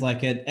stand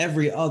like at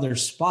every other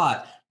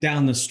spot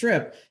down the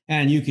strip,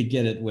 and you could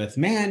get it with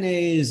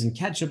mayonnaise and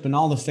ketchup and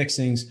all the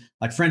fixings.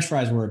 Like, French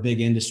fries were a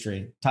big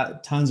industry,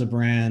 tons of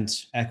brand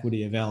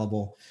equity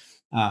available,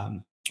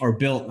 or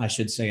built, I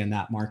should say, in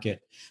that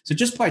market. So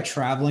just by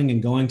traveling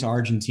and going to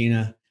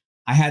Argentina,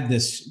 I had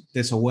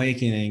this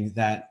awakening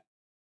that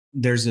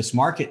there's this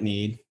market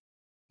need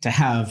to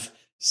have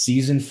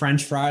seasoned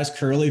French fries,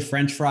 curly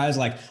French fries.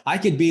 Like, I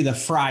could be the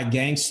fry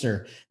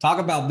gangster. Talk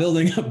about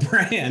building a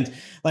brand.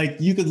 Like,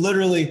 you could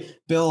literally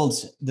build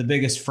the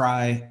biggest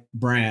fry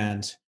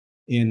brand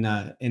in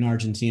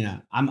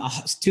Argentina.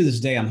 To this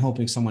day, I'm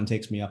hoping someone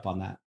takes me up on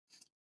that.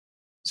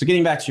 So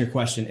getting back to your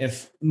question,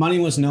 if money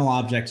was no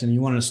object and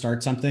you wanted to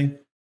start something,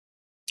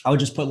 I would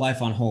just put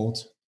life on hold,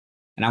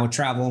 and I would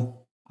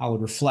travel, I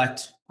would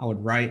reflect, I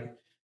would write,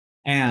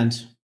 and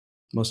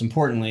most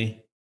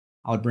importantly,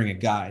 I would bring a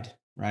guide,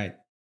 right?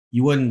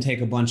 You wouldn't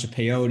take a bunch of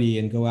peyote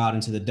and go out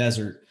into the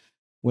desert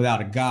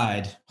without a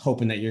guide,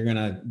 hoping that you're going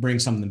to bring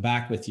something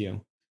back with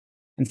you.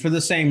 And for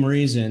the same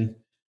reason,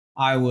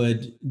 I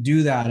would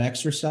do that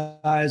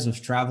exercise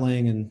of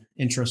traveling and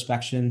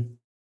introspection,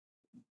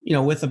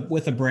 with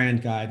a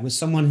brand guide, with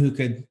someone who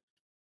could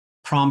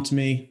prompt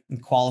me and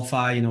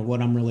qualify,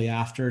 what I'm really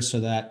after,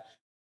 so that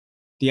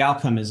the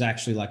outcome is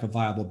actually like a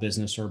viable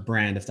business or a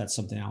brand, if that's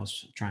something I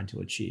was trying to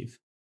achieve.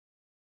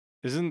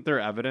 Isn't there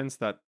evidence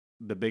that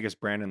the biggest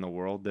brand in the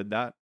world did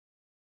that?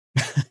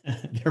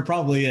 There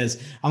probably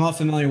is. I'm not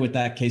familiar with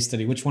that case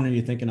study. Which one are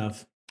you thinking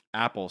of?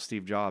 Apple,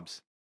 Steve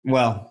Jobs.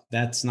 Well,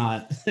 that's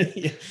not.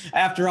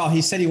 After all,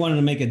 he said he wanted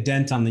to make a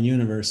dent on the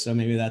universe, so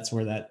maybe that's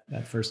where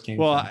that first came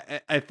from. Well,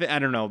 I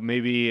don't know.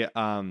 Maybe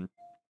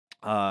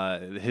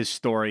his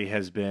story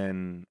has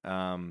been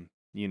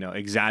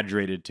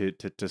exaggerated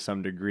to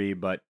some degree,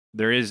 but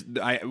there is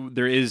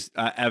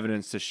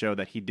evidence to show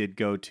that he did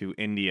go to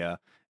India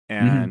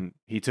and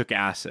he took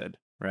acid,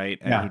 right?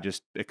 And he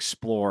just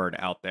explored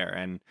out there.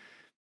 And,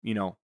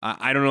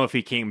 I don't know if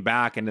he came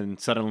back and then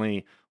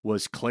suddenly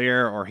was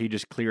clear, or he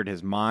just cleared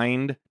his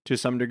mind to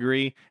some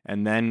degree.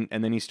 And then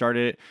he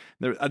started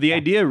it. The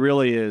idea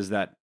really is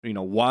that,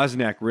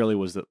 Wozniak really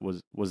was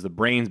the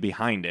brains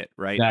behind it.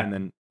 Right. Yeah.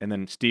 And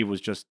then Steve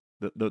was just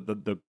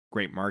the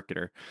great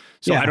marketer.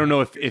 So I don't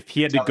know if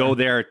he had to go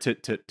there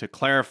to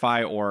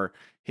clarify, or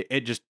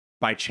it just,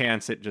 by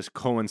chance, it just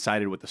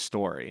coincided with the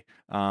story.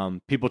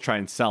 People try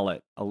and sell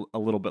it a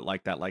little bit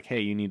like that, like,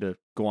 hey, you need to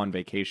go on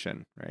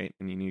vacation, right?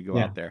 And you need to go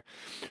out there.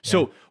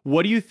 So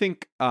what do you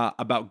think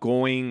about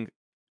going,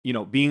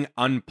 being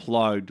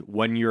unplugged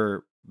when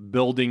you're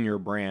building your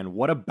brand?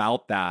 What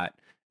about that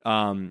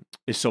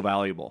is so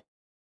valuable?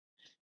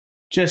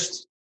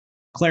 Just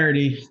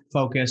clarity,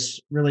 focus,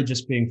 really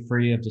just being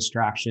free of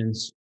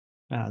distractions.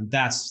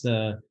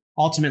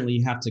 Ultimately,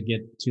 you have to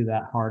get to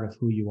that heart of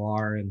who you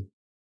are. And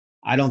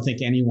I don't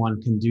think anyone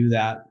can do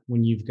that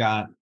when you've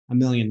got a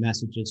million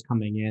messages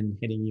coming in,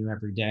 hitting you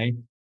every day.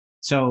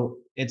 So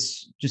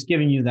it's just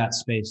giving you that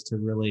space to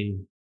really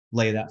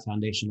lay that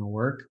foundational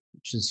work,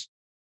 which is,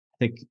 I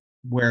think,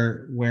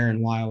 where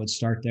and why I would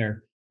start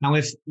there. Now,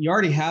 if you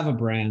already have a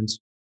brand,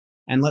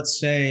 and let's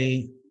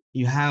say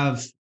you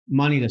have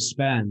money to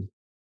spend,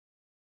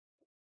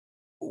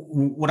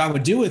 what I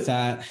would do with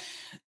that,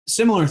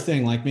 similar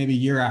thing, like maybe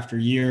year after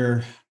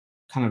year,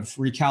 kind of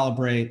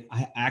recalibrate.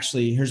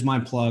 Here's my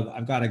plug.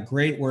 I've got a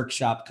great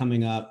workshop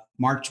coming up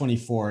March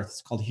 24th.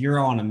 It's called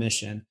Hero on a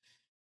Mission.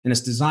 And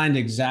it's designed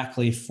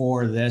exactly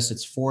for this.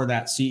 It's for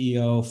that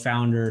CEO,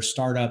 founder,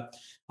 startup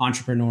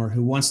entrepreneur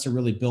who wants to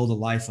really build a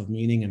life of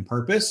meaning and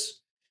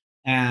purpose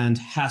and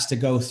has to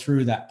go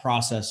through that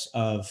process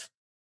of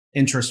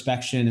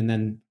introspection and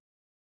then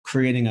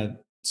creating a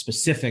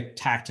specific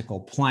tactical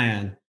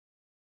plan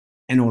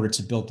in order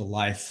to build the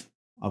life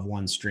of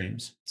one's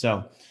dreams.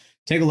 So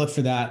take a look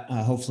for that.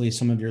 Hopefully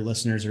some of your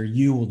listeners or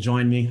you will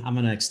join me. I'm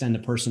going to extend a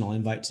personal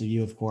invite to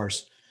you, of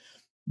course.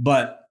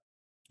 But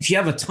if you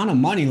have a ton of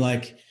money,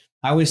 like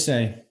I always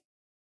say,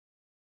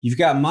 you've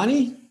got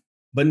money,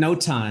 but no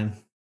time,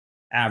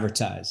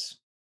 advertise,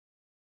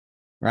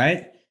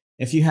 right?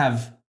 If you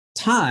have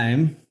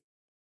time,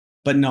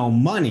 but no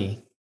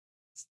money,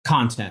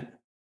 content.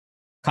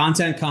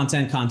 Words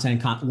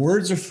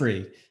are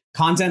free.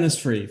 Content is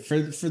free. For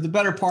the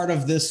better part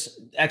of this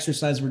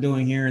exercise we're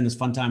doing here and this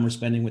fun time we're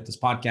spending with this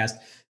podcast,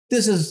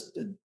 this is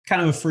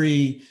kind of a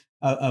free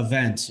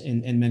event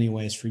in many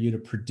ways for you to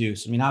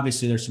produce. I mean,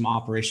 obviously there's some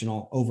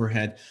operational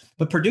overhead,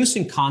 but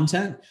producing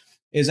content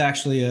is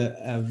actually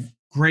a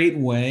great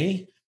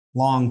way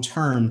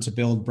long-term to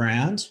build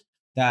brand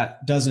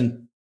that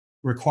doesn't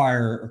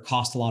require or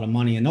cost a lot of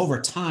money. And over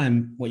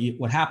time,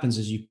 what happens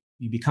is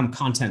you become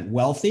content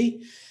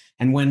wealthy.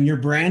 And when your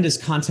brand is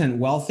content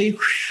wealthy,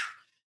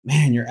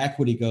 man, your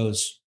equity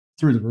goes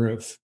through the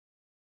roof,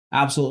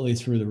 absolutely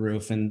through the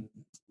roof. And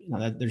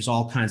there's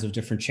all kinds of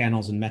different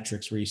channels and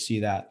metrics where you see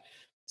that.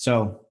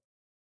 So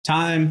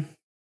time,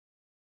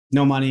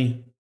 no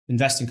money,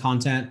 invest in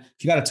content.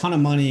 If you got a ton of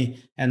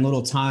money and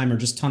little time or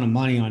just ton of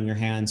money on your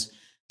hands,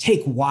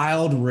 take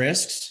wild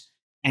risks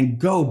and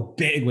go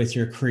big with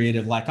your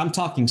creative. Like I'm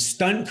talking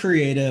stunt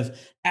creative,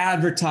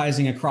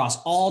 advertising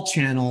across all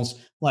channels,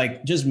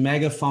 like just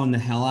megaphone the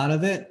hell out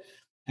of it.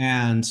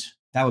 And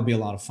that would be a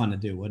lot of fun to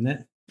do, wouldn't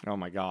it? Oh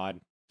my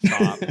God.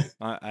 Stop.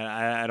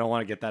 I don't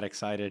want to get that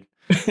excited.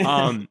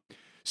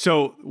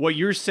 So what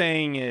you're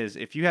saying is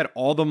if you had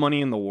all the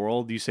money in the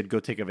world, you said, go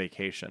take a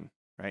vacation,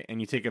 right? And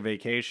you take a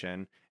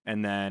vacation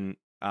and then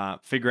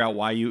figure out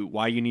why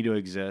you need to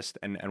exist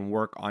and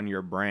work on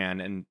your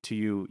brand. And to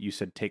you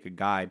said, take a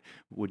guide.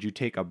 Would you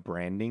take a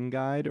branding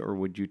guide or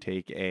would you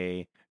take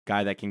a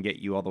guy that can get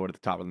you all the way to the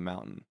top of the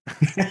mountain?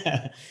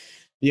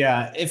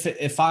 Yeah.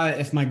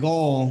 If my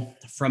goal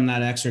from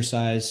that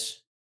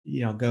exercise,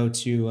 go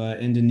to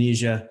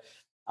Indonesia,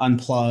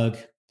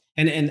 unplug,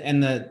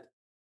 and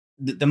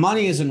the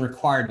money isn't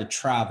required to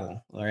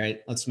travel. All right.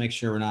 Let's make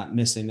sure we're not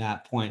missing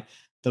that point.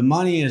 The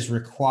money is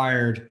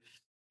required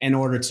in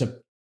order to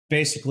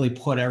basically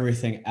put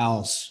everything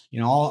else,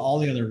 all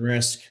the other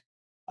risk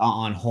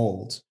on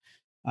hold.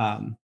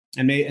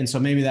 And so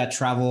maybe that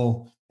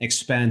travel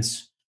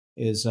expense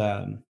is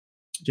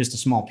just a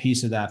small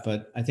piece of that.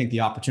 But I think the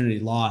opportunity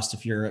lost,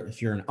 if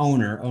you're an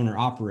owner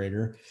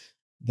operator,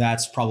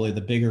 that's probably the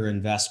bigger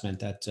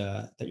investment that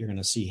you're going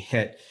to see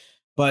hit.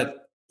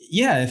 But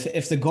yeah,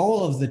 if the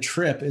goal of the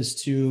trip is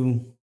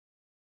to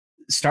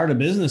start a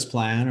business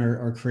plan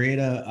or create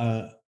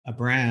a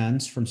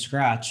brand from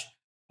scratch,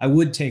 I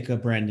would take a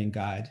branding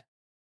guide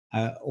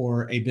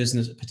or a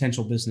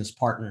potential business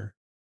partner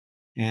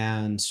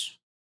and,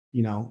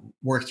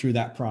 work through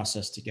that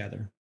process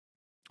together.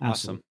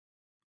 Absolutely.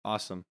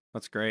 Awesome.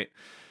 That's great.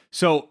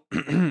 So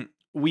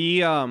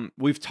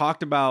we've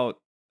talked about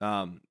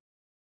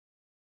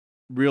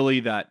really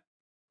that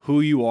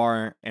who you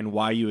are and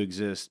why you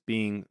exist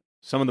being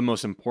some of the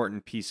most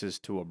important pieces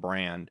to a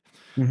brand.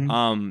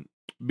 Mm-hmm.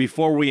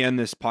 Before we end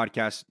this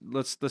podcast,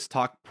 let's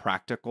talk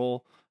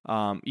practical.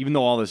 Even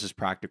though all this is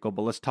practical,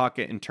 but let's talk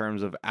it in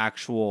terms of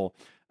actual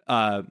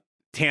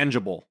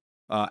tangible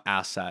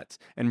assets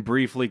and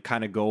briefly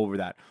kind of go over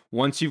that.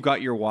 Once you've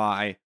got your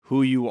why,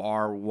 who you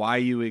are, why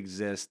you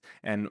exist,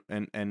 and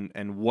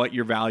what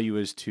your value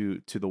is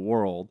to the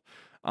world,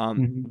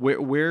 mm-hmm.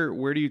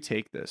 where do you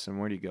take this and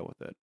where do you go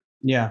with it?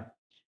 Yeah.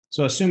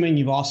 So assuming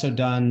you've also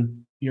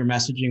done your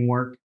messaging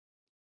work,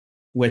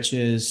 which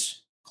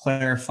is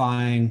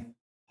clarifying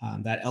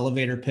that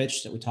elevator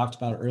pitch that we talked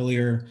about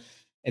earlier,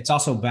 it's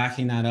also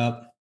backing that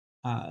up,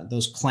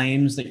 those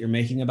claims that you're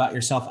making about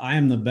yourself. I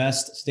am the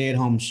best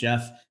stay-at-home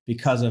chef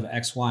because of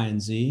X, Y,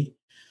 and Z.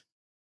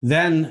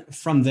 Then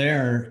from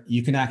there,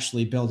 you can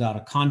actually build out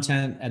a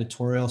content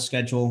editorial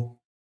schedule.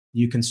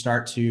 You can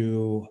start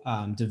to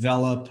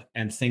develop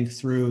and think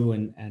through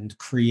and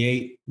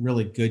create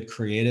really good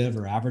creative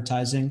or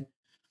advertising.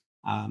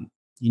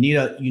 You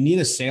need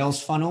a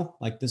sales funnel.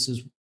 Like this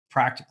is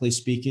practically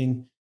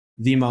speaking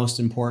the most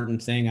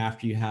important thing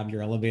after you have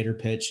your elevator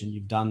pitch and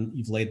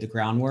you've laid the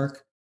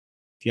groundwork.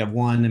 If you have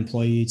 1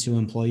 employee, 2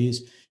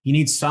 employees, you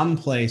need some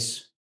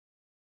place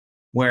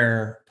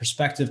where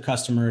prospective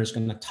customer is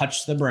going to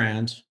touch the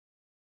brand,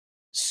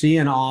 see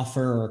an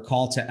offer or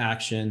call to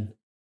action,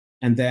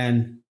 and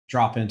then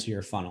drop into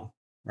your funnel,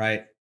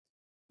 right?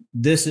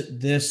 this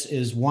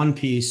is one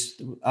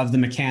piece of the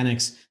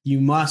mechanics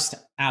you must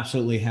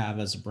absolutely have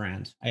as a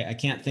brand. I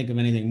can't think of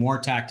anything more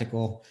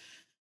tactical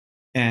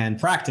and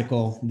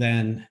practical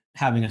than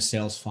having a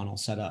sales funnel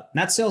set up.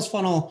 And that sales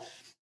funnel,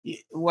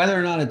 whether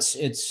or not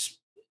it's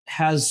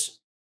has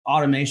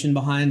automation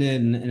behind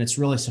it and it's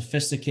really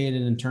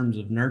sophisticated in terms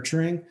of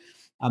nurturing,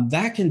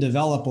 that can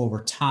develop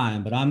over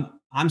time. But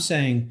I'm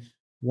saying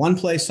one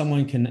place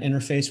someone can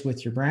interface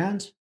with your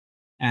brand,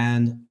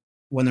 and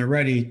when they're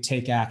ready,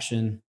 take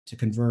action to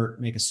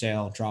convert, make a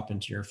sale, drop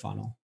into your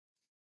funnel.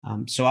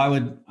 So I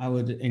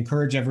would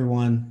encourage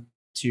everyone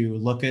to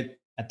look at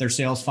their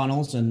sales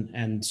funnels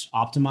and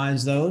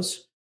optimize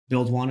those.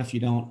 Build one if you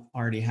don't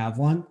already have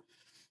one.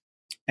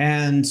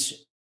 And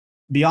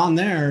beyond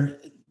there,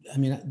 I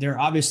mean, they're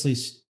obviously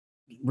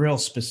real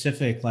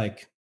specific.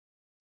 Like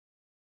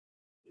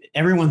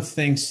everyone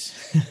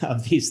thinks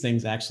of these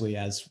things actually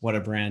as what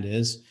a brand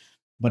is,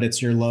 but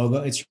it's your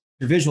logo, it's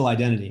your visual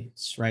identity,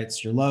 right?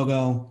 It's your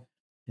logo,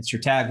 it's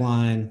your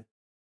tagline,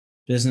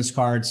 business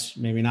cards,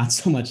 maybe not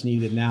so much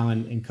needed now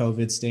in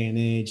COVID's day and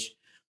age.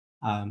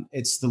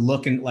 It's the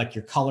look and like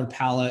your color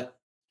palette.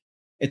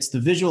 It's the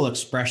visual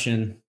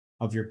expression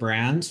of your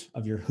brand,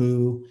 of your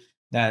who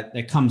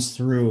that comes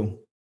through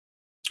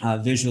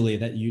visually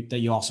that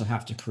you also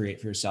have to create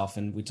for yourself.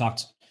 And we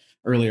talked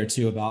earlier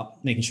too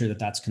about making sure that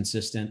that's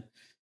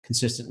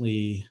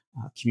consistently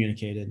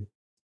communicated.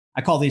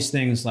 I call these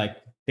things like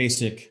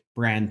basic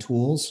brand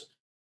tools,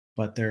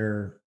 but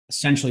they're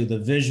essentially the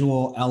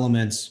visual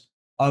elements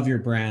of your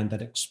brand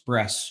that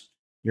express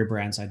your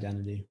brand's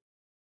identity.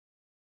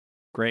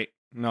 Great.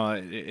 No,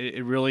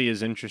 it really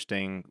is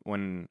interesting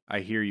when I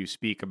hear you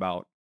speak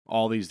about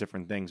all these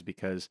different things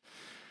because,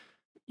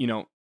 you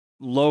know,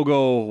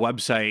 logo,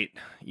 website,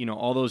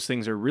 all those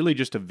things are really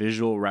just a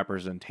visual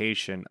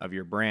representation of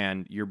your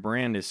brand. Your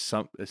brand is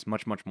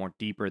much, much more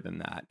deeper than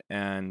that.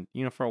 And,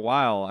 for a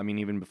while, I mean,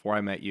 even before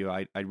I met you,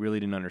 I really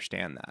didn't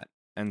understand that.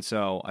 And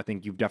so I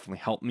think you've definitely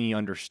helped me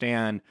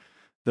understand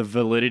the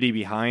validity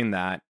behind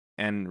that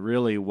and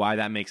really why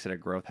that makes it a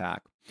growth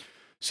hack.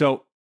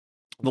 So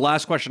the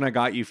last question I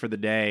got you for the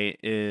day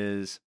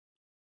is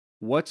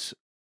what's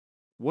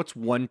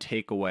one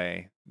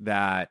takeaway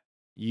that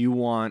you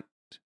want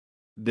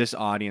this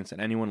audience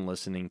and anyone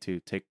listening to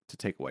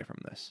take away from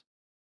this?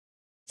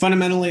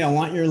 Fundamentally, I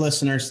want your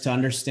listeners to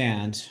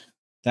understand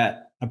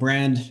that a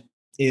brand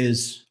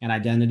is an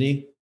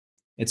identity.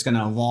 It's going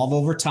to evolve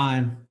over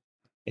time.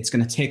 It's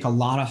going to take a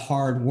lot of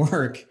hard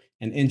work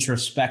and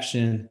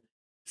introspection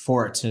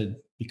for it to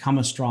become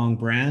a strong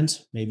brand,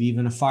 maybe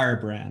even a fire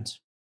brand.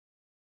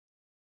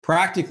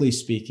 Practically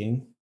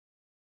speaking,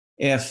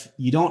 if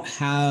you don't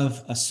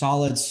have a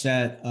solid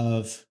set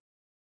of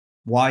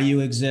why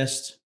you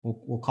exist,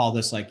 we'll call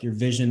this like your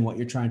vision, what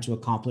you're trying to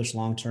accomplish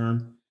long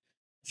term.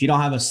 If you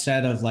don't have a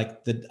set of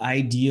like the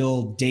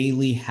ideal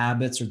daily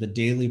habits or the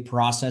daily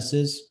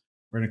processes,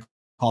 we're going to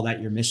call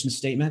that your mission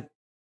statement.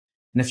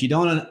 And if you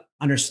don't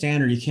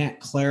understand or you can't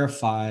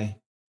clarify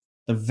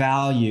the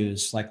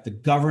values, like the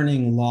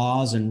governing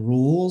laws and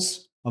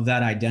rules of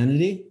that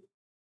identity,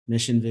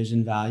 mission,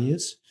 vision,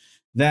 values,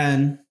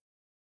 then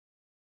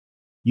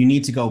you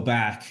need to go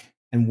back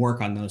and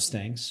work on those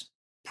things.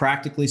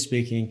 Practically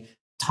speaking,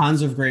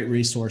 tons of great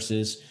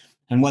resources.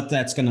 And what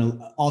that's going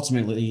to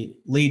ultimately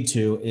lead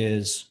to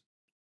is,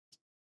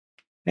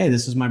 hey,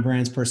 this is my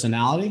brand's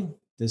personality.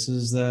 This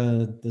is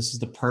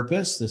the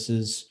purpose. This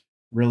is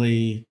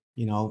really,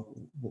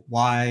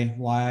 why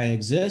I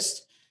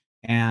exist.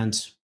 And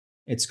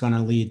it's going to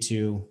lead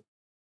to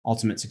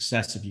ultimate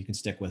success if you can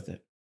stick with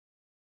it.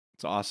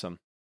 That's awesome.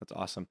 That's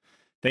awesome.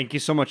 Thank you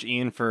so much,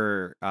 Ian,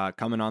 for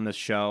coming on this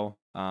show.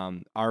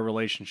 Our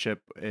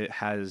relationship, it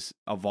has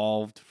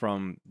evolved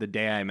from the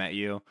day I met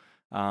you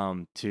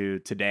to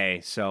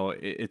today. So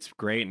it's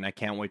great. And I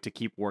can't wait to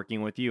keep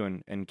working with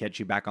you and get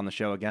you back on the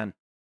show again.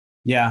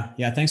 Yeah.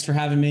 Thanks for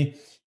having me.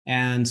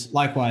 And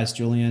likewise,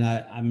 Julian,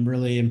 I'm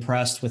really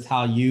impressed with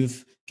how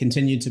you've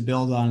continued to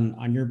build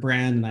on your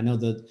brand. And I know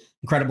the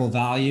incredible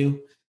value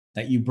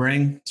that you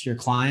bring to your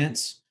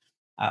clients.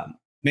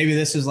 Maybe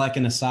this is like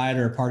an aside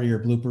or a part of your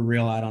blooper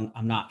reel.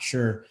 I'm not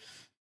sure.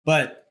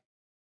 But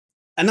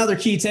another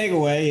key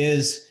takeaway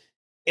is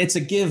it's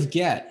a give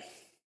get,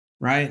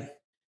 right?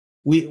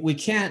 We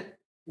can't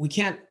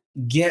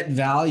get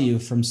value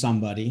from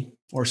somebody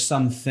or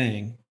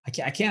something. I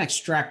can't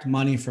extract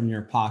money from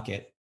your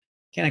pocket.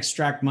 Can't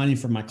extract money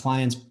from my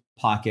client's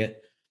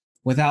pocket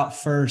without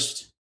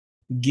first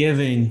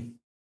giving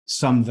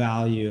some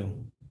value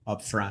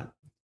up front.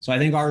 So I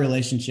think our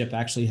relationship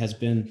actually has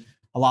been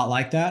a lot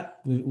like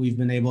that. We've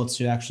been able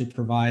to actually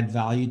provide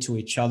value to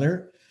each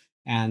other.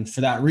 And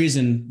for that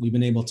reason, we've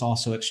been able to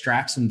also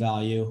extract some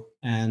value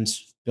and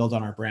build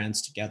on our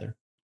brands together.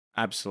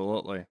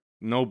 Absolutely.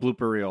 No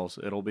blooper reels.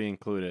 It'll be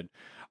included.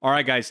 All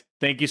right, guys.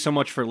 Thank you so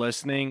much for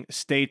listening.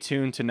 Stay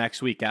tuned to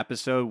next week's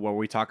episode where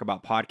we talk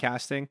about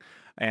podcasting.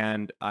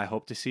 And I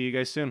hope to see you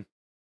guys soon.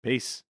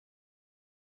 Peace.